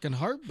freaking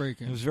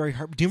heartbreaking. It was very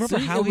hard. Do you remember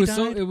how he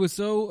died? It was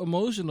so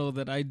emotional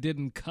that I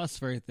didn't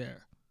cuss right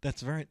there.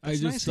 That's I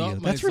nice just of you. stopped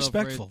That's myself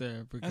respectful.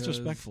 right there That's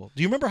respectful.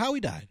 Do you remember how he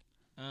died?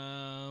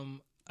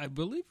 I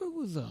believe it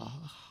was a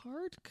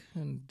heart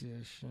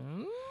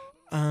condition.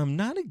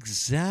 Not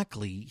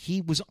exactly.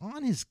 He was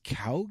on his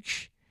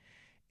couch,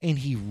 and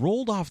he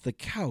rolled off the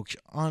couch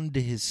onto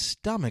his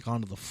stomach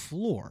onto the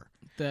floor.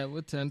 That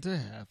would tend to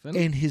happen.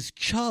 And his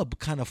chub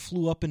kind of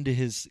flew up into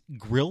his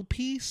grill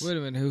piece. Wait a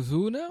minute,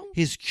 who now?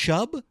 His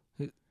chub,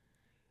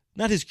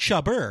 not his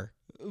chubber,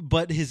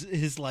 but his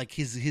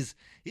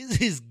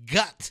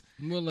gut.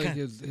 More like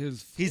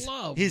his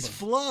flub. His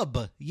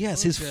flub.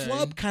 Yes, his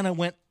flub kind of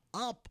went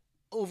up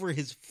over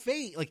his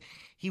face. Like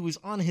he was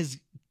on his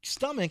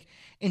stomach,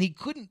 and he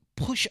couldn't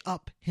push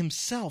up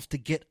himself to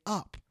get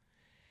up,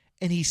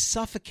 and he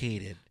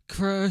suffocated.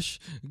 Crush,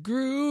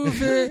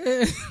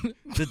 grooving,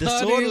 the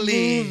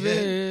disorderly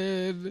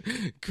moving,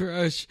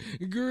 crush,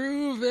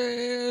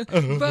 grooving,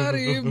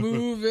 body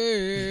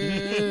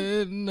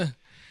moving.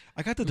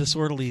 I got the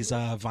Disorderlies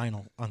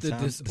vinyl on The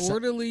sound.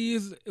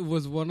 Disorderlies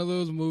was one of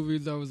those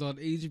movies that was on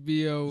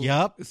HBO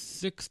Yep.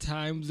 6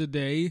 times a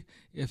day.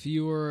 If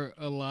you were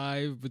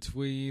alive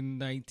between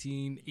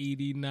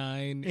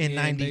 1989 and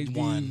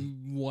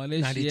 91,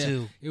 92. yeah,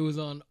 it was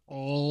on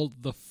all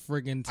the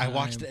friggin' time. I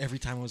watched it every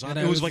time it was on. And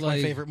It was like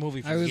my favorite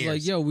movie for I was years.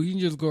 like, yo, we can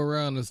just go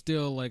around and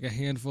steal like a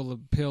handful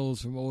of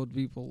pills from old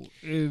people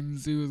and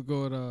see what's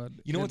going on.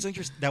 You know what's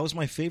interesting? That was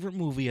my favorite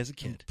movie as a I'm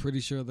kid. pretty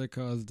sure that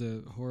caused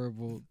a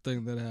horrible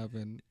thing that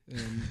happened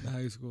in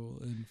high school,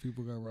 and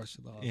people got rushed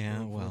to the hospital Yeah,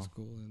 before well.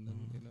 school, and then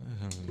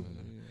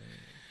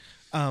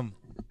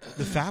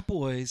The Fat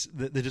Boys,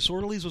 the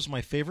Disorderlies was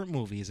my favorite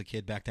movie as a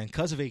kid back then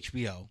because of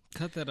HBO.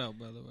 cut that out,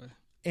 by the way.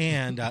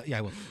 And yeah,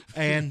 I will.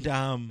 And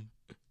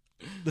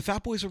the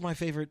Fat Boys were my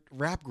favorite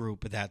rap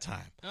group at that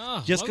time,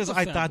 Oh, just love because the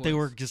I Fat thought they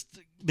Boys.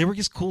 were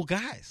just cool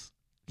guys,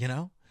 you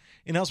know.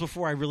 And that was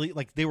before I really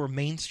they were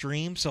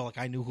mainstream, so like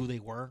I knew who they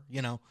were,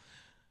 you know.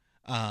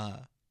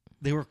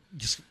 They were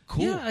just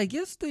cool. Yeah, I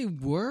guess they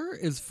were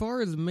as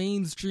far as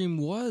mainstream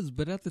was,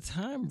 but at the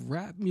time,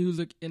 rap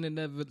music in and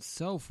of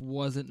itself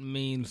wasn't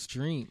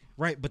mainstream.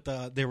 Right, but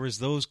there was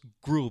those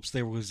groups.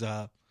 There was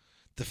the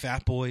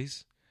Fat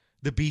Boys,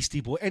 the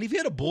Beastie Boys, and if you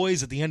had a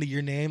boys at the end of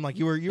your name, like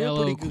you were LL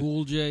pretty good.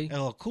 Cool J,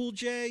 LL Cool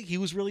J, he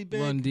was really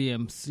big. Run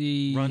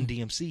DMC, Run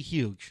DMC,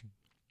 huge.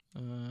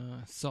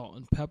 Salt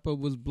and Pepper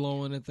was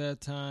blowing at that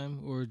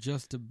time, or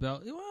just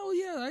about. Well,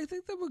 yeah, I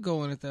think they were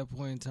going at that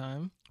point in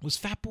time. Was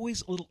Fat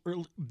Boys a little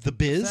early? The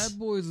Biz? Fat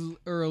Boys was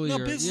earlier.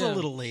 No, Biz yeah. is a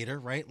little later,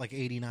 right? Like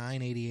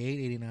 89, 88,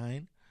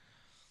 89.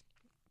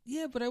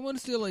 Yeah, but I want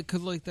to say like,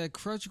 cause like that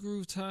Crutch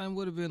Groove time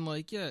would have been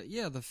like,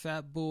 yeah, the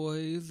Fat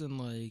Boys and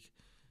like,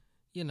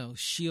 you know,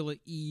 Sheila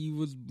E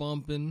was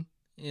bumping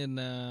and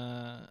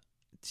Run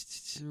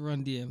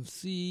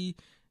DMC,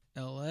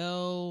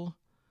 LL.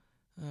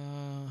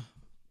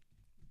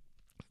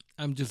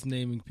 I'm just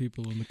naming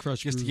people in the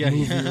Crutch Groove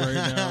movie right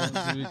now.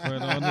 To be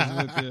quite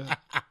honest with you,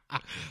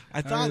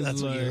 I thought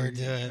that's what you were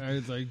doing. I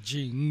was like,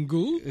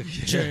 jingle,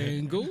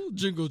 jangle,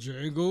 jingle,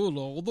 jangle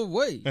all the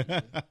way.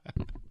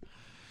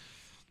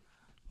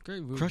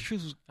 Great movie. Crutch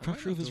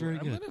Groove is very I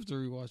good. might have to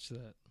rewatch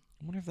that.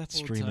 I wonder if that's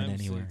Old streaming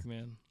time's anywhere. sake,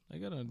 man. I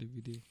got it on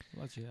DVD.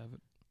 I'll let you have it.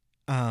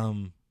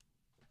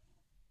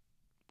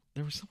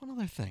 There was one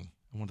other thing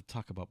I want to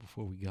talk about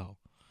before we go.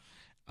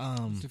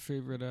 What's your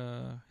favorite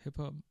hip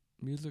hop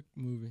music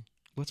movie?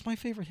 What's my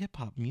favorite hip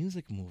hop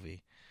music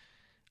movie?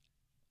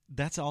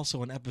 That's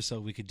also an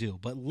episode we could do.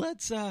 But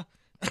let's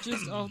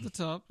Just off the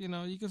top, you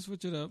know, you can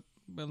switch it up.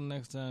 But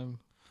next time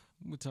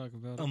we'll talk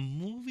about a it.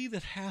 movie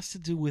that has to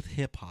do with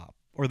hip hop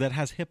or that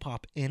has hip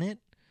hop in it.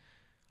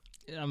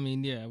 I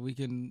mean, yeah, we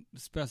can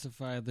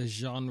specify the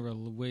genre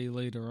way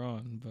later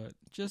on, but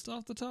just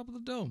off the top of the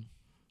dome.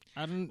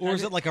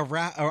 Is it like a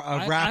rappers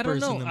I don't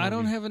know. in the movie? I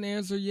don't have an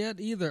answer yet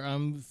either.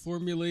 I'm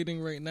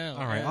formulating right now.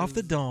 All right, off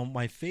the dome,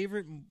 my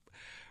favorite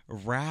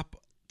rap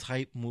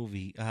type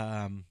movie,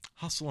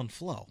 Hustle and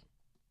Flow.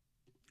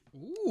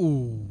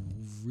 Ooh,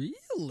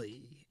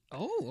 really?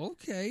 Oh,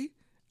 okay.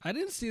 I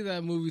didn't see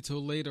that movie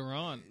till later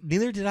on.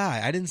 Neither did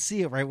I. I didn't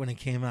see it right when it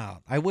came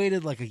out. I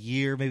waited like a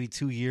year, maybe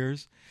 2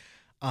 years.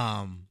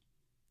 And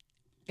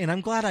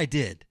I'm glad I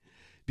did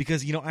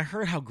because I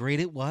heard how great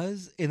it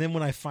was, and then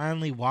when I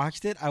finally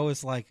watched it, I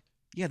was like,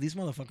 yeah, these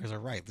motherfuckers are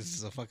right. This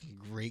is a fucking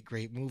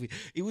great movie.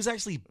 It was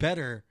actually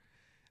better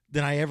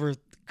than I ever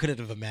could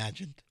have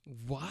imagined.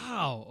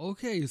 Wow.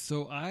 Okay,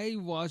 so I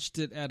watched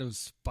it out of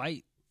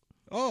spite.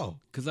 Oh,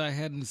 because I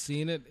hadn't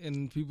seen it,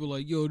 and people were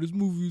like, yo, this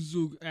movie is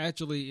so...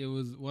 Actually, it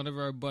was one of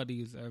our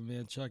buddies, our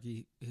man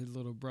Chucky, his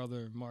little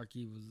brother,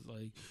 Marky, was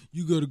like,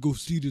 you gotta go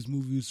see this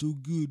movie, it's so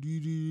good.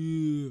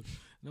 And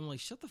I'm like,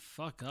 shut the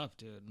fuck up,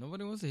 dude.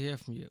 Nobody wants to hear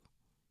from you.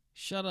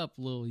 Shut up,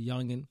 little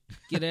youngin'.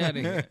 Get out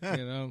of here,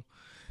 And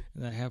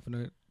I happened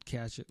to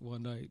catch it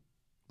one night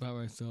by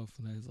myself,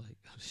 and I was like,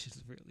 oh, this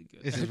is really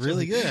good. This is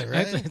really good,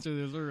 right? Actually, this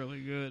is really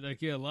good. I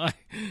can't lie.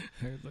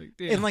 I was like,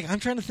 damn. And like, I'm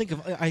trying to think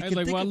of... I was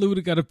like, why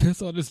Luda got to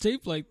piss on his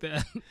tape like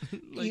that?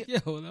 Like,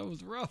 yo, that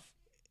was rough.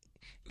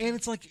 And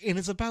it's like, and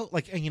it's about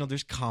like, and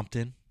there's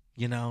Compton,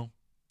 What?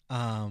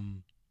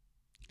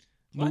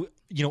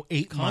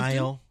 8 Compton?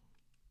 Mile.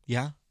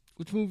 Yeah.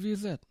 Which movie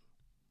is that?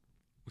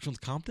 Which one's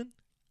Compton?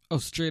 Oh,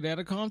 Straight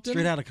Outta Compton?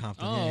 Straight Outta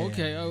Compton. Oh, yeah,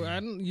 okay. yeah, yeah.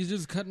 You're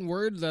just cutting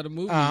words out of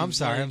movies. I'm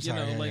sorry. Like, I'm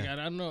sorry. I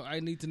don't know. I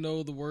need to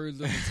know the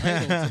words of the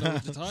title to know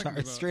what you're talking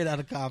about. Straight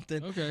Outta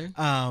Compton. Okay.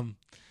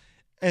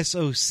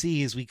 SOC,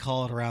 as we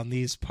call it around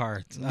these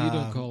parts. You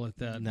don't call it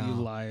that, no, you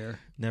liar.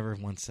 Never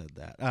once said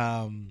that.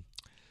 I'm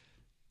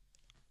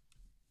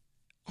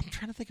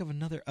trying to think of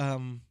another.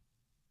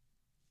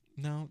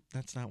 No,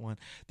 that's not one.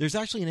 There's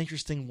actually an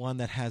interesting one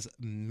that has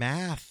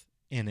math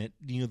in it.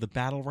 The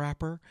battle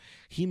rapper.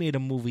 He made a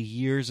movie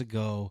years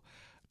ago.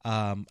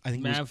 I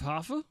think Math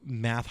Hoffa?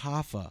 Math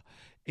Hoffa,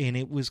 and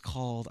it was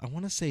called, I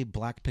want to say,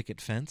 Black Picket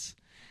Fence,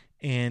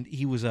 and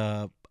he was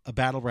a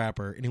battle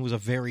rapper, and it was a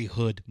very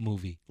hood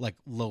movie, like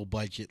low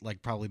budget,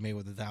 like probably made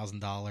with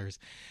 $1,000,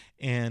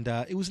 and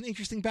it was an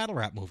interesting battle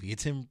rap movie.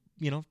 It's him,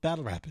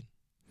 battle rapping.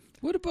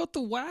 What about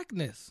the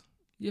Whackness?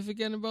 You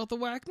forgetting about the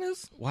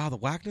Whackness? Wow, the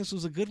Whackness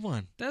was a good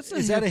one. That's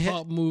a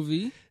hip-hop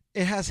movie.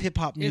 It has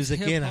hip-hop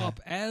music in it. It's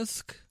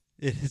hip-hop-esque.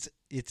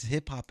 It's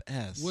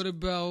hip-hop-esque. What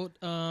about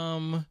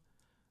the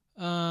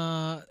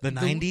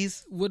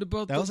 90s? What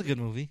about that was a good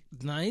movie.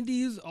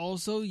 90s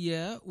also,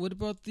 yeah. What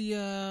about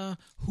the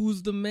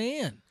Who's the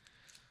Man?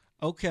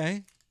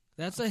 Okay.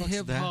 That's a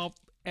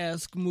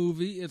hip-hop-esque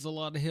movie. It's a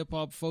lot of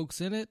hip-hop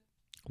folks in it.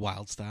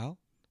 Wild Style,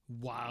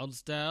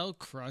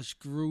 Crush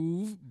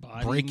Groove,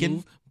 Body Breakin'.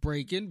 Move,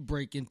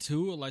 Breakin'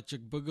 2,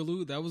 Electric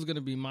Boogaloo. That was going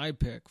to be my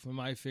pick for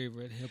my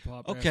favorite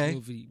hip-hop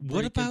movie.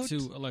 What about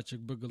 2, Electric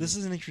Boogaloo? This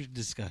is an interesting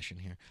discussion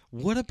here.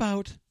 What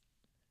about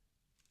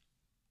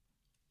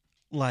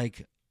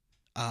like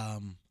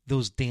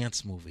those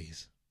dance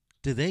movies?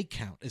 Do they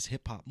count as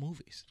hip-hop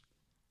movies?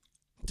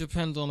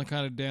 Depends on the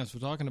kind of dance we're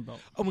talking about.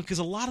 Oh, because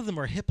a lot of them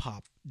are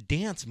hip-hop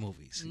dance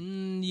movies.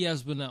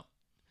 Yes, but no.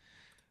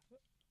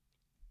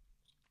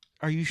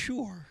 Are you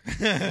sure?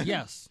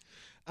 Yes.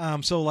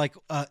 So like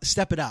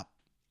Step It Up.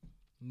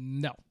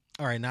 No.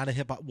 All right, not a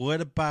hip hop. What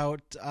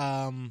about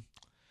I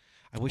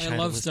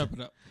love Step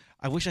It Up.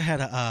 I wish I had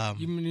a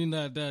You mean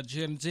that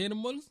Channing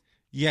Tatum ones?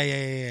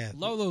 Yeah.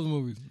 Love those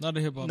movies. Not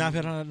a hip hop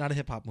movie. Not a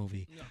hip hop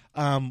movie.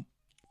 No.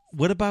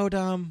 What about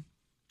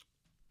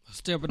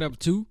Step It Up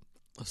 2?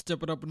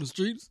 Step It Up in the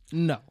Streets?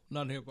 No,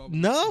 not hip hop.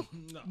 No?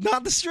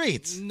 Not the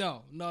Streets.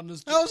 No, not in the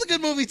Streets. That was a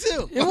good movie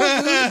too. It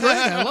was great.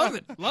 I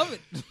love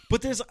it.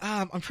 But there's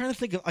I'm trying to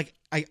think of like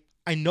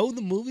I know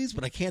the movies,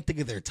 but I can't think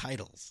of their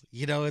titles.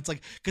 It's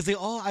like because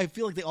I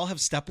feel like they all have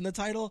Step in the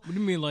title. What do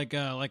you mean, like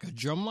a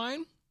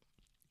Drumline?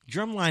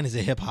 Drumline is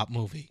a hip hop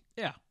movie.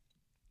 Yeah.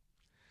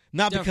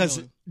 Not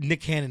Definitely. because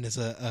Nick Cannon is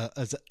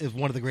is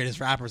one of the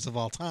greatest rappers of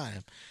all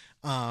time.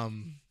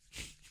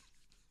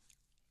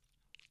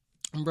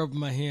 I'm rubbing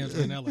my hands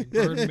right now like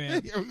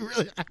Birdman.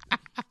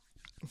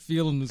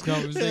 Feeling this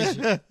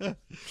conversation.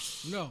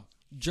 No.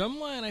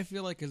 Drumline, I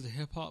feel like, is a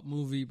hip-hop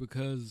movie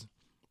because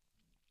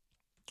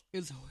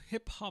it's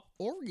hip-hop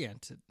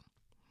oriented.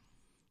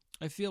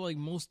 I feel like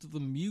most of the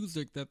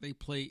music that they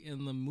play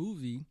in the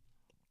movie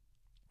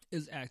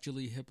is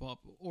actually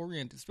hip-hop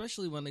oriented,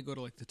 especially when they go to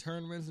like the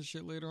tournaments and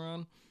shit later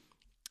on.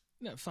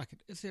 No, fuck it.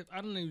 It's hip.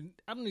 I don't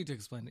need to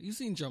explain it. You've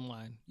seen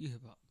Drumline. You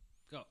hip-hop.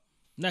 Go.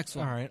 Next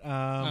one. All right.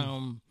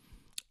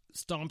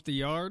 Stomp the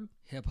Yard,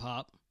 hip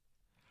hop.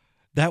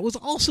 That was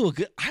also a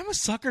good. I'm a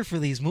sucker for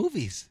these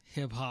movies.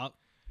 Hip hop.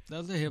 That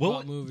was a hip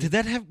hop movie. Did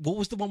that have? What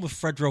was the one with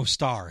Fredro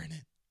Starr in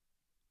it?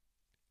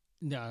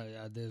 No,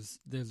 there's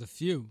a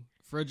few.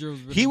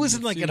 He was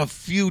in a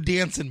few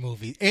dancing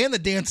movies and the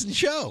dancing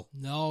show.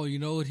 No, you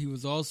know what? He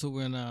was also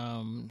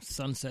in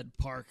Sunset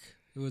Park.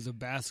 It was a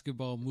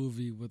basketball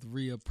movie with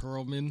Rhea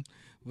Perlman.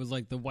 Was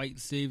like the white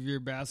savior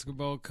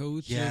basketball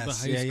coach of the high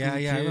school kids.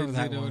 I remember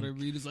that one. one. What I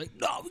mean? It's like,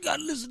 no, we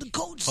gotta listen to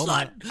Coach, Hold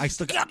son. on. I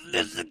still gotta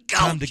listen to Coach.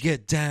 Time to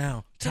get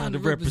down. Time to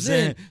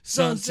represent.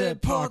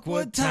 Sunset Park.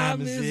 What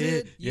time is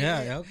it?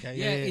 Yeah. Okay.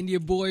 Yeah. And your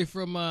boy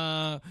from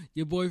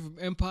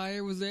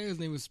Empire was there. His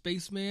name was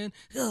Spaceman.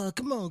 Oh,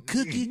 come on,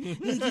 Cookie.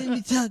 Let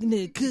me talking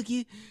to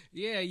Cookie.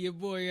 Yeah, your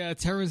boy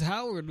Terrence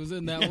Howard was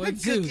in that one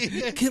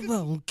too. Come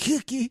on,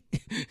 Cookie.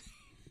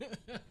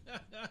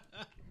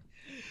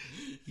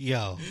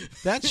 Yo,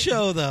 that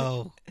show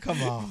though.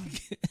 Come on.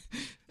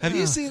 Have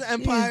you seen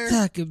Empire?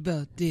 Talking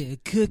about that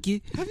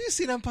cookie. Have you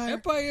seen Empire?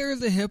 Empire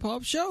is a hip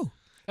hop show.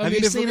 I Have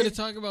mean, you if we're seen going it? to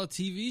talk about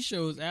TV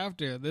shows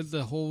after, that's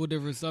a whole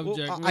different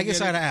subject. Well, I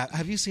guess I'd ask.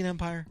 Have you seen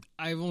Empire?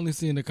 I've only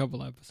seen a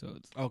couple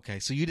episodes. Okay,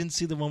 so you didn't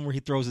see the one where he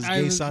throws his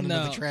gay son into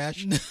the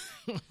trash?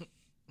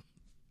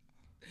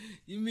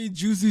 You mean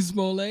Juicy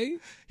Smollett?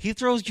 He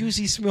throws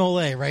Juicy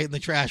Smollett right in the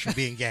trash for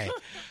being gay.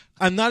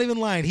 I'm not even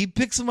lying. He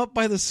picks him up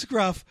by the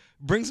scruff,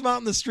 brings him out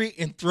in the street,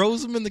 and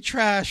throws him in the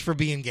trash for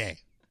being gay.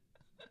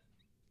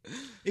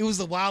 It was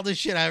the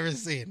wildest shit I've ever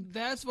seen.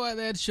 That's why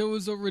that show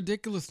is so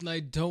ridiculous, and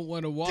I don't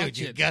want to watch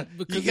Dude, it. you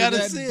Because gotta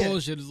of that see it.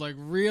 bullshit. It's like,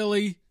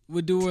 really?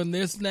 We're doing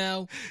this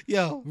now?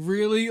 Yo,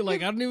 Really?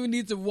 Like, I don't even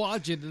need to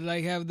watch it, and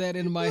I have that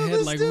in my No, head.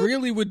 this Like, dude-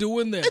 really? We're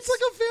doing this? it's like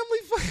a family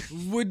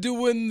fight. We're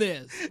doing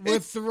this. We're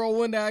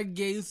throwing our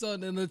gay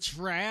son in the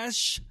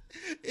trash?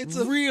 It's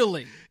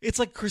Really? It's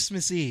like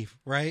Christmas Eve,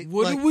 right?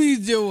 What like, are we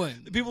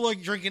doing? People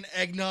like drinking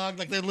eggnog,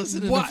 like they listen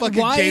to Why, fucking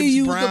why James are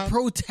you Brown. the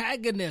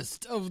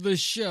protagonist of the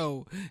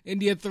show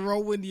and you're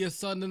throwing your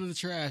son in the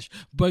trash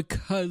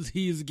because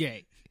he's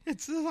gay?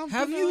 It's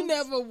Have you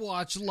never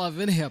watched Love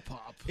and Hip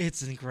Hop?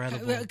 It's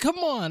incredible. Come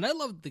on, I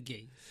love the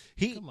gays.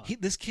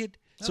 This kid.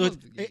 I So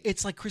love the gays.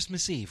 it's like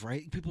Christmas Eve,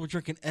 right? People are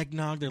drinking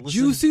eggnog. They're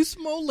listening. Juicy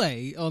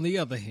Smollett, on the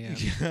other hand,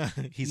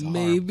 He's armed.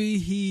 maybe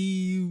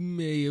he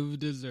may have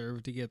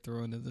deserved to get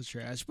thrown in the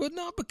trash, but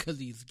not because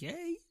he's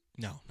gay.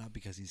 No, not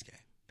because he's gay.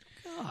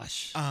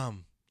 Gosh,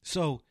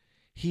 So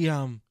he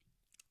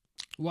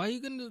why are you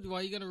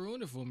gonna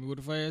ruin it for me? What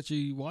if I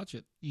actually watch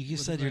it? You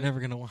just What said if you're I- never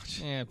gonna watch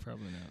it. Yeah,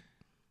 probably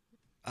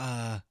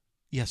not.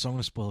 Yeah, so I'm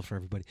gonna spoil it for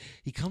everybody.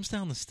 He comes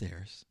down the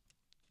stairs,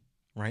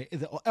 right?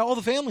 All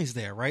the family's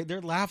there, right?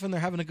 They're laughing,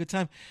 they're having a good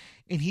time,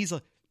 and he's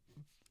like,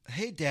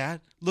 "Hey, Dad,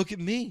 look at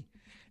me."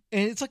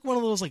 And it's like one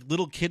of those like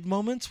little kid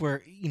moments where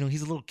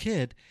he's a little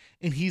kid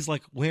and he's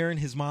like wearing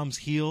his mom's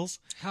heels.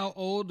 How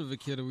old of a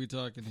kid are we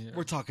talking here?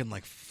 We're talking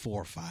like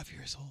 4 or 5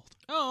 years old.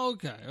 Oh,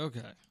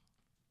 okay.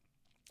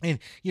 And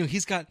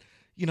he's got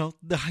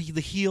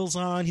the heels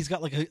on. He's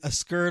got like a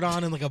skirt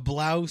on and like a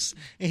blouse.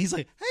 And he's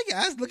like, "Hey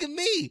guys, look at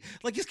me!"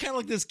 Like he's kind of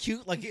like this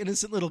cute, like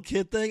innocent little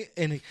kid thing.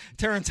 And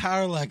Terrence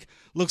Howard like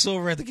looks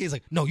over at the kid. He's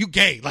like, "No, you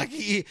gay!" Like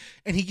he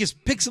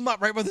just picks him up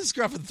right by the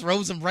scruff and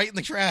throws him right in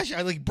the trash.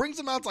 I like brings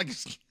him out, like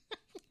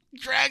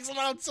drags him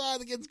outside.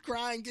 The kid's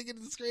crying, kicking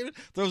and screaming.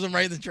 Throws him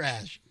right in the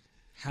trash.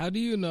 How do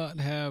you not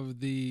have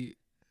the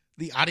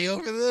audio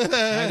for this?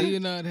 How do you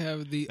not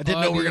have the I didn't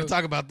audio, know we were going to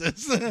talk about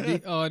this.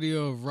 the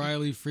audio of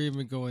Riley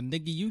Freeman going,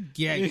 "Nigga, you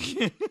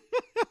gay."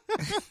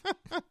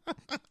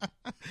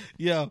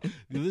 Yo,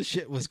 this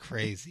shit was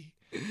crazy.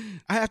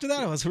 After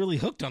that, I was really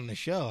hooked on the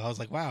show. I was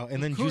like, wow.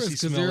 And then Of course,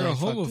 Juicy because you're a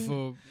Smollett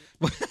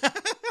fucked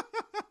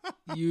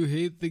homophobe. You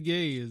hate the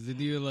gays, and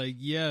you're like,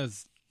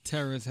 "Yes,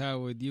 Terrence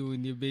Howard, you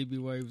and your baby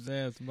wife's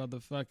ass,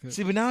 motherfucker."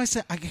 See, but now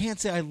I can't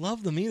say I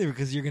love them either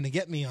because you're going to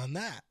get me on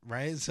that,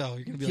 right? So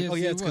you're going to be like, Can't oh,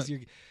 yeah, say it's because what? you're...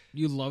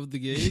 You love the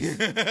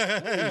gays? I don't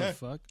give a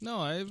fuck. No,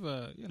 I've,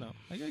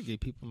 I got gay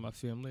people in my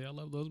family. I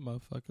love those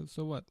motherfuckers.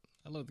 So what?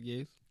 I love the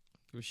gays.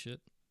 Give a shit.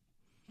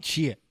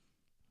 Shit.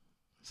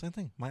 Same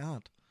thing. My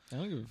aunt. I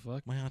don't give a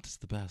fuck. My aunt is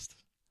the best.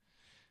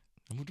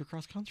 I moved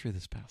across country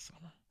this past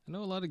summer. I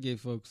know a lot of gay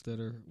folks that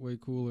are way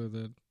cooler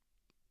than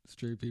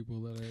straight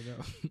people that I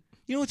know.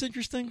 You know what's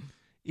interesting?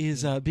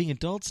 Is being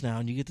adults now,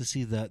 and you get to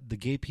see the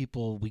gay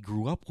people we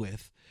grew up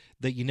with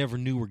that you never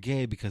knew were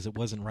gay because it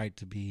wasn't right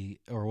to be,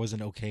 or it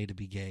wasn't okay to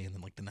be gay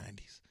in like the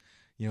 90s.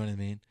 You know what I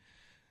mean?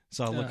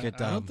 So I look at...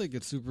 I don't think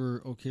it's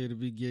super okay to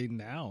be gay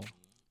now.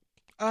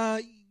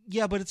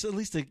 Yeah, but it's at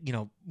least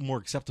more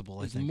acceptable.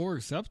 I It's think more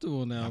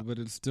acceptable now, but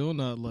it's still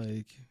not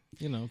like,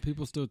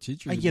 people still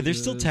teach you. yeah, there's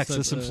still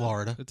Texas and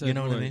Florida. You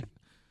know what I mean?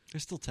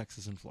 There's still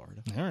Texas and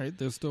Florida. All right,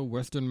 there's still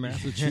Western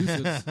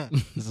Massachusetts.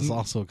 This is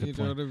also a good You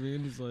point. know what I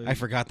mean? It's like, I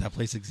forgot that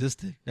place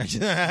existed.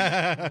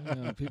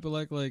 people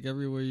act like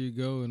everywhere you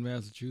go in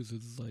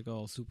Massachusetts is like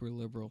all super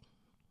liberal.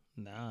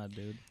 Nah,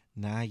 dude.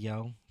 Nah,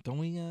 yo,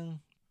 don't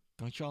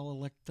y'all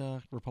elect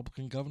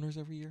Republican governors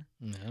every year?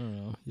 I don't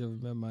know. You ever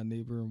met my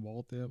neighbor in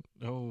Waltham?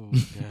 Oh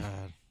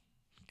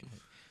God,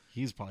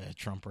 he's probably a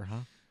Trumper,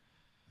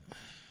 huh?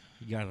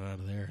 He got it out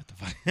of there at the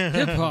fight.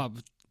 Hip hop.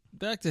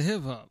 Back to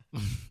hip hop.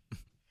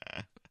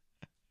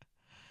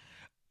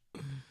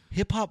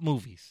 Hip hop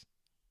movies.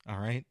 All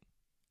right.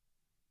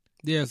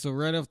 Yeah, so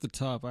right off the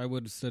top, I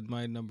would have said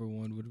my number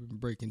one would have been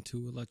Breaking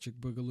 2, Electric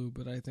Boogaloo,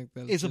 but I think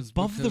that's Is just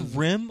Above the because-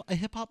 Rim a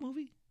hip hop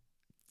movie?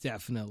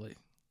 Definitely.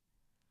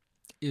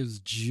 Is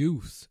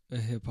Juice a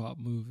hip hop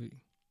movie?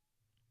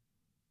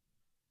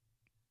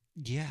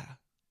 Yeah.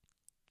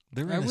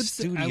 They're I in a would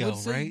say- I studio, would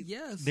say right?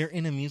 yes. They're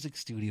in a music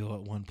studio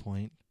at one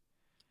point.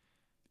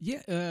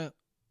 Yeah,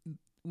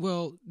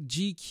 well,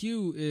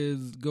 GQ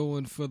is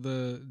going for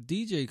the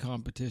DJ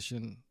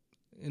competition.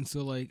 And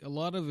so, like, a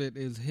lot of it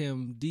is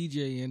him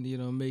DJing,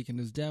 making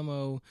his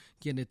demo,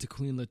 getting it to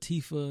Queen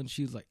Latifah. And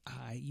she's like,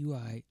 you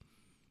aight.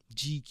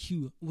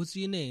 GQ. What's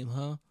your name,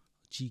 huh?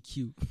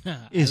 GQ.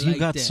 Is I You like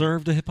Got that.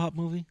 Served a hip hop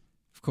movie?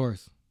 Of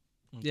course.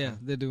 Yeah,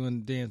 they're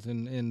doing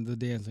dancing, and the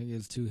dancing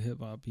is to hip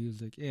hop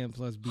music, and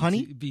plus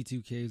Honey?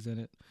 B2K's in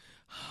it.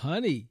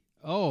 Honey,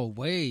 oh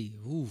way,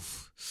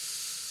 oof.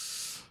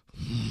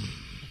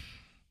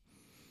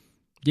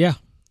 Yeah.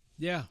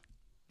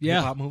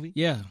 Hip hop movie.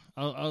 Yeah,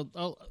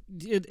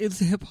 it's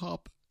hip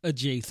hop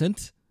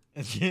adjacent.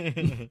 I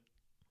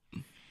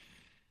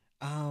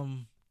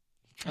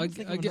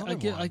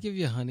give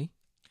you Honey.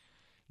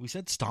 We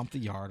said Stomp the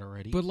Yard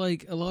already. But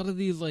like a lot of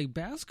these like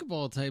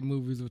basketball type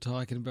movies we're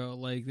talking about,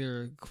 like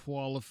they're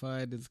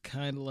qualified as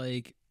kind of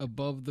like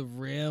above the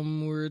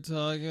rim. We're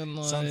talking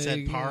like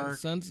Sunset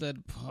Park.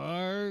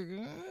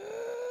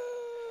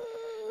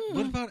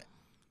 What about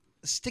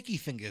Sticky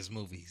Fingers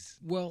movies?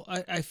 Well,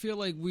 I feel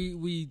like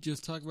we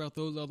just talk about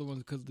those other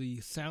ones because the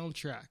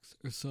soundtracks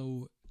are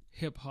so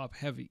hip hop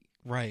heavy.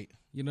 Right.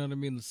 You know what I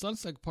mean? The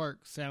Sunset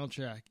Park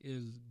soundtrack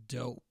is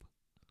dope.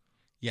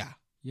 Yeah.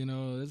 You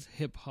know, it's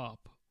hip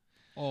hop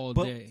all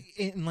But day.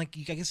 and like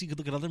I guess you could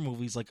look at other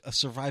movies like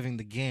Surviving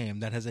the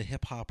Game that has a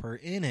hip hopper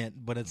in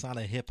it, but it's not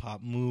a hip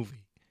hop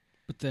movie.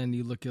 But then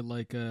you look at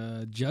like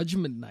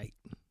Judgment Night.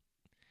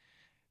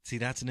 See,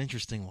 that's an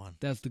interesting one.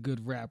 That's the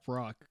good rap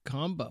rock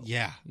combo.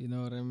 Yeah. You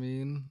know what I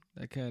mean?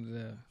 That kind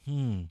of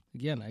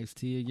again,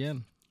 Ice-T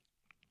again.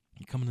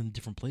 You're coming in a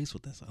different place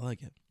with this. I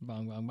like it.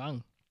 Bang bang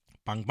bang.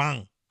 Bang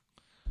bang.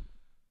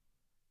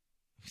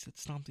 You said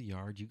Stomp the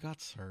Yard. You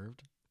got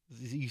served.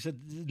 You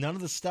said none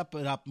of the Step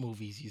It Up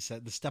movies. You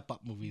said the Step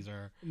Up movies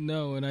are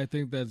no, and I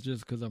think that's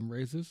just because I'm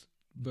racist.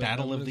 But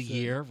Battle of the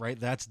Year, right?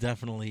 That's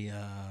definitely.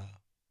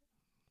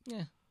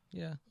 Yeah.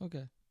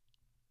 Okay.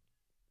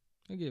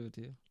 I'll give it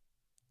to you.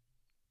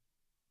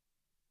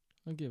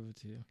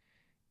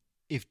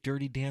 If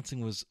Dirty Dancing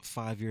was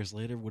 5 years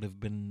later, would have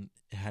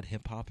had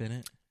hip hop in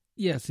it.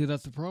 Yeah, see,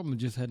 that's the problem. It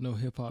just had no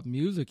hip hop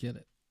music in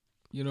it.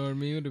 You know what I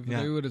mean? If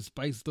they would have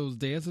spiced those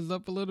dances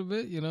up a little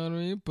bit, you know what I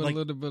mean? Put a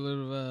little bit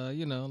of,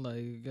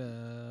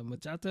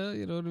 bachata,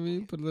 you know what I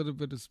mean? Put a little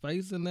bit of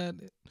spice in that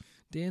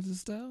dancing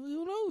style.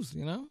 Who knows,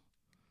 you know?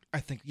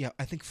 I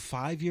think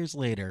 5 years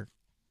later,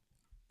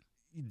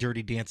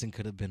 Dirty Dancing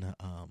could have been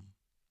a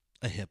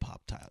hip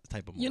hop type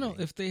of movie. You know,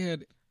 if they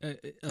had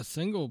a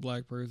single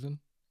black person,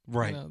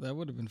 right, you know, that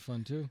would have been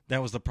fun too.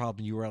 That was the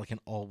problem. You were like an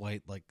all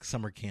white like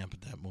summer camp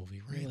at that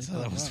movie, right? Like, so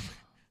that was.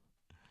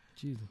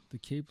 Jesus, the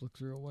cape looks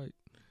real white.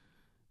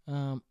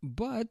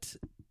 But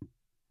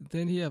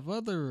then you have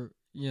other,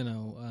 you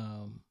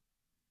know,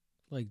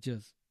 like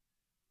just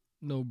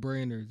no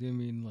brainers. I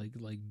mean, like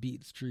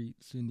Beat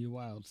Streets and Your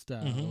Wild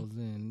Styles,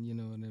 and you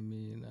know what I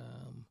mean.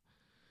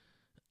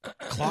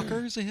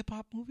 Clocker's a hip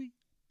hop movie,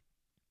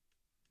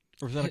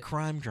 or is that a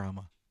crime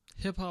drama?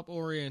 Hip hop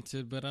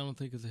oriented, but I don't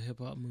think it's a hip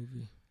hop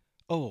movie.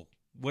 Oh,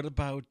 what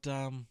about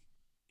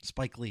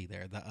Spike Lee?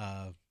 There,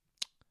 the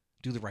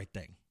Do the Right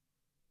Thing.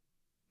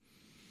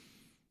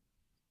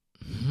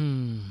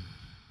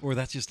 Or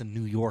that's just a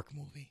New York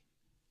movie.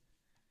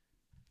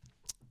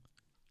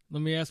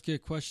 Let me ask you a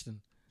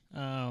question.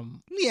 Let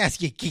me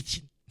ask you a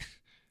question.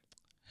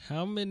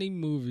 How many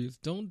movies?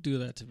 Don't do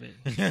that to me.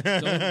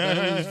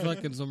 That was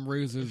fucking some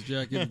racist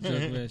Jackie the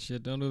Junkman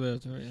shit. Don't do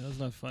that to me. That's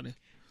not funny.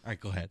 All right,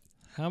 go ahead.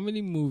 How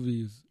many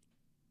movies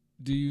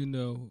do you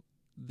know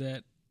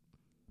that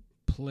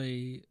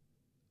play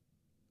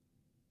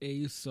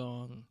a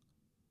song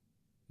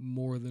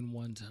more than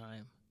one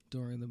time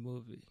during the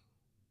movie?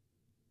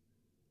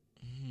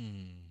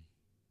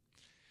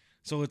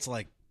 So it's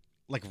like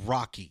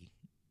Rocky.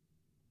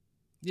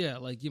 Yeah,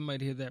 like you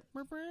might hear that.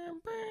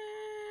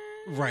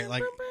 Right,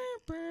 like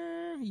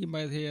you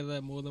might hear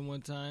that more than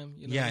one time.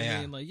 You know what I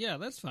mean? Like, yeah,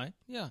 that's fine.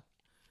 Yeah.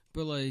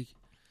 But like,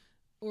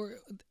 or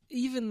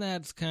even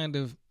that's kind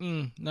of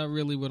not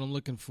really what I'm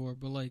looking for,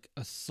 but like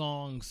a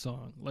song.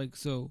 Like,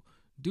 so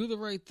Do the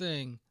Right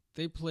Thing,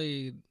 they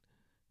played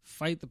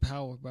Fight the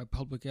Power by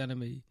Public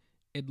Enemy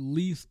at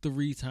least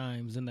 3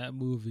 times in that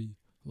movie,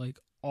 like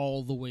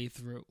all the way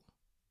through.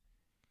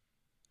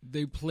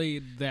 They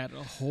played that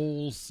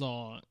whole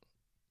song.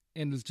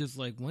 And it's just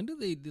like, when do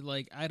they,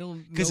 like, I don't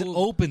know. Because it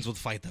opens with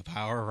Fight the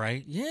Power,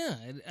 right? Yeah,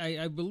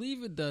 I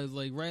believe it does,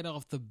 like, right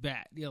off the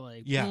bat. You're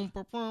like, yeah. And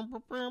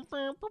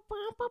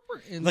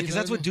like, because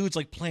that's what dude's,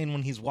 like, playing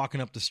when he's walking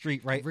up the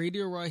street, right?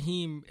 Radio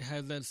Raheem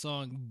has that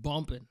song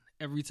bumping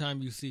every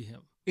time you see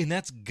him. And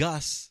that's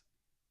Gus.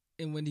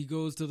 And when he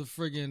goes to the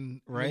friggin',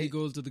 right? When he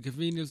goes to the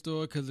convenience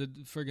store, because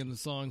the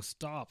song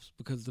stops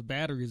because the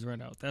batteries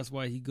run out. That's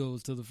why he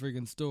goes to the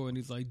friggin' store and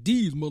he's like,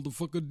 D's,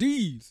 motherfucker,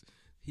 D's.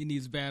 He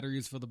needs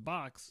batteries for the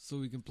box so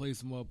he can play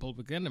some more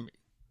Public Enemy.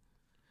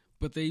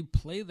 But they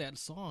play that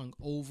song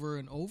over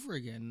and over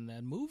again in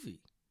that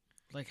movie.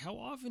 Like, how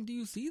often do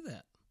you see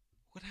that?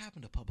 What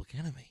happened to Public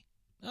Enemy?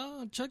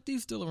 Chuck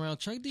D's still around.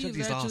 Chuck D is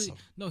actually awesome.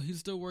 No, he's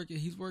still working.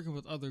 He's working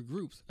with other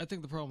groups. I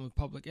think the problem with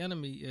Public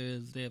Enemy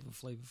is they have a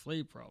Flavor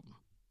Flav problem.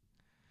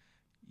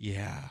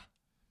 Yeah,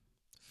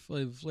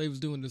 Flavor Flav's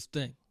doing this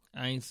thing.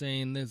 I ain't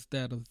saying this,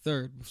 that, or the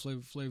third, but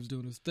Flavor Flav's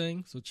doing his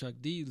thing, so Chuck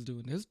D is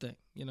doing his thing.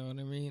 You know what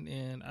I mean?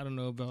 And I don't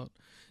know about,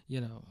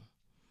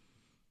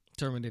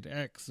 Terminator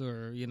X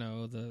or,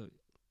 the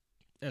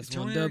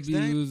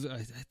S1Ws.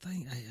 I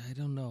think I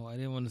don't know. I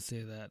didn't want to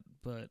say that,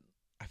 but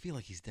I feel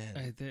like he's dead.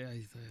 I thought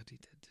he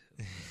did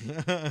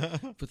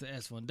too. But the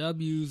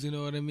S1Ws, you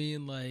know what I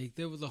mean? Like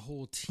there was a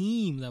whole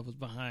team that was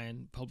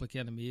behind Public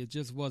Enemy. It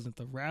just wasn't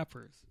the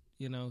rappers,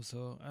 you know.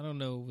 So I don't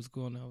know what's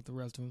going on with the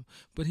rest of them.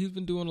 But he's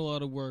been doing a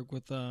lot of work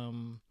with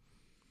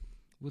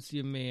what's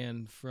your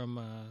man from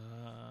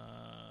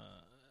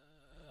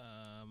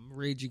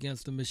Rage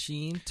Against the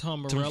Machine,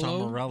 Tom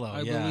Morello.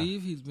 I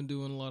believe he's been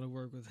doing a lot of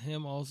work with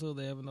him. Also,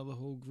 they have another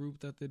whole group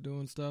that they're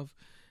doing stuff.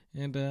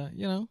 And,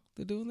 you know,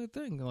 they're doing their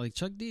thing. Like,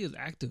 Chuck D is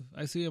active.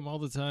 I see him all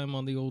the time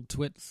on the old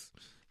twits.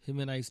 Him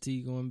and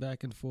Ice-T going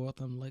back and forth.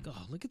 I'm like,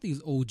 oh, look at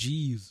these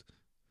OGs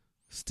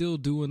still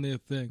doing their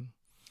thing.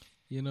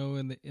 You know,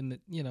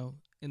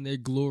 in their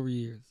glory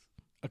years.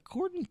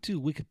 According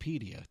to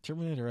Wikipedia,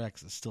 Terminator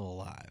X is still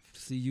alive.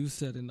 See, you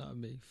said it, not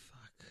me. Fuck.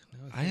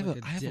 Now I have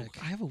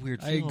a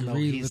weird feeling. I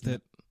agreed with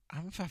it. I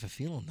have a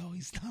feeling though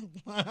he's not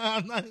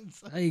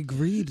alive. I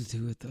agreed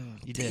to it though.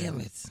 Damn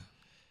it.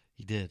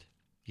 You did.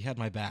 You had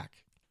my back.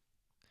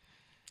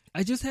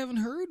 I just haven't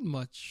heard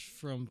much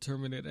from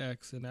Terminator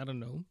X in, I don't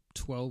know,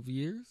 12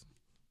 years.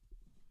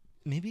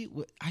 Maybe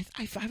I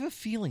have a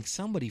feeling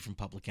somebody from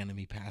Public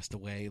Enemy passed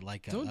away.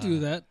 Like don't do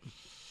that.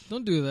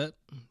 Don't do that.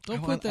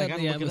 Don't put that in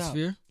the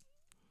atmosphere.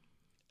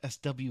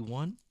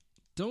 SW1.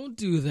 Don't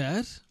do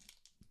that.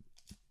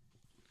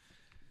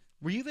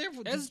 Were you there?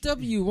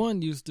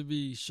 SW1 used to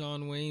be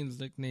Sean Wayne's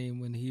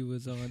nickname when he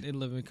was on In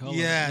Living Color.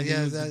 Yeah,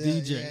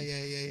 DJ.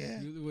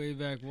 Yeah. Way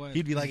back when.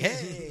 He'd be like,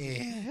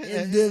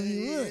 "Hey,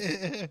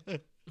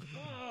 SW1."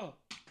 Oh.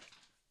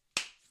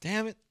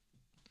 Damn it!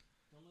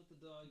 Don't let the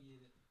dog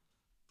eat it.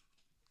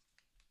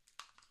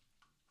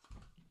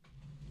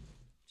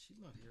 She's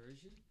not here, is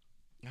she?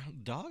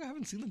 Dog? I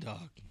haven't seen the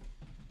dog.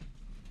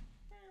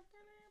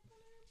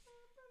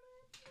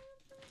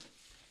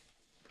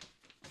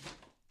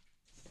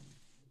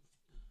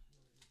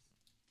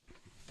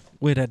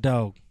 Where that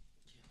dog?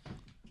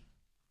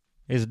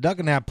 There's a duck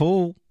in that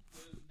pool.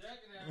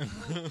 Can't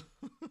let the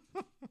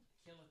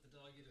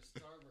dog eat a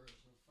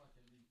Starburst. He'll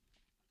fucking be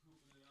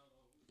pooping it out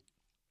all week.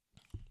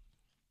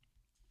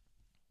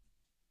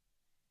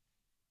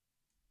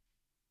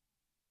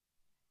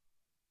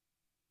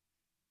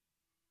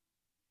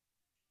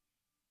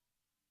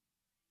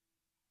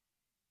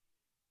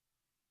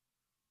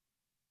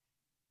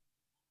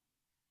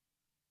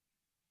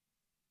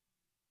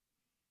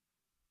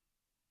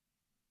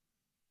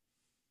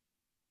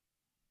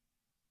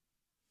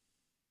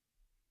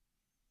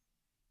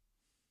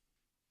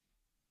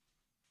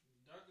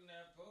 Duck in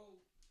that pool.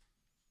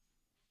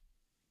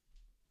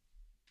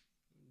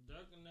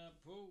 Duck in that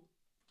pool.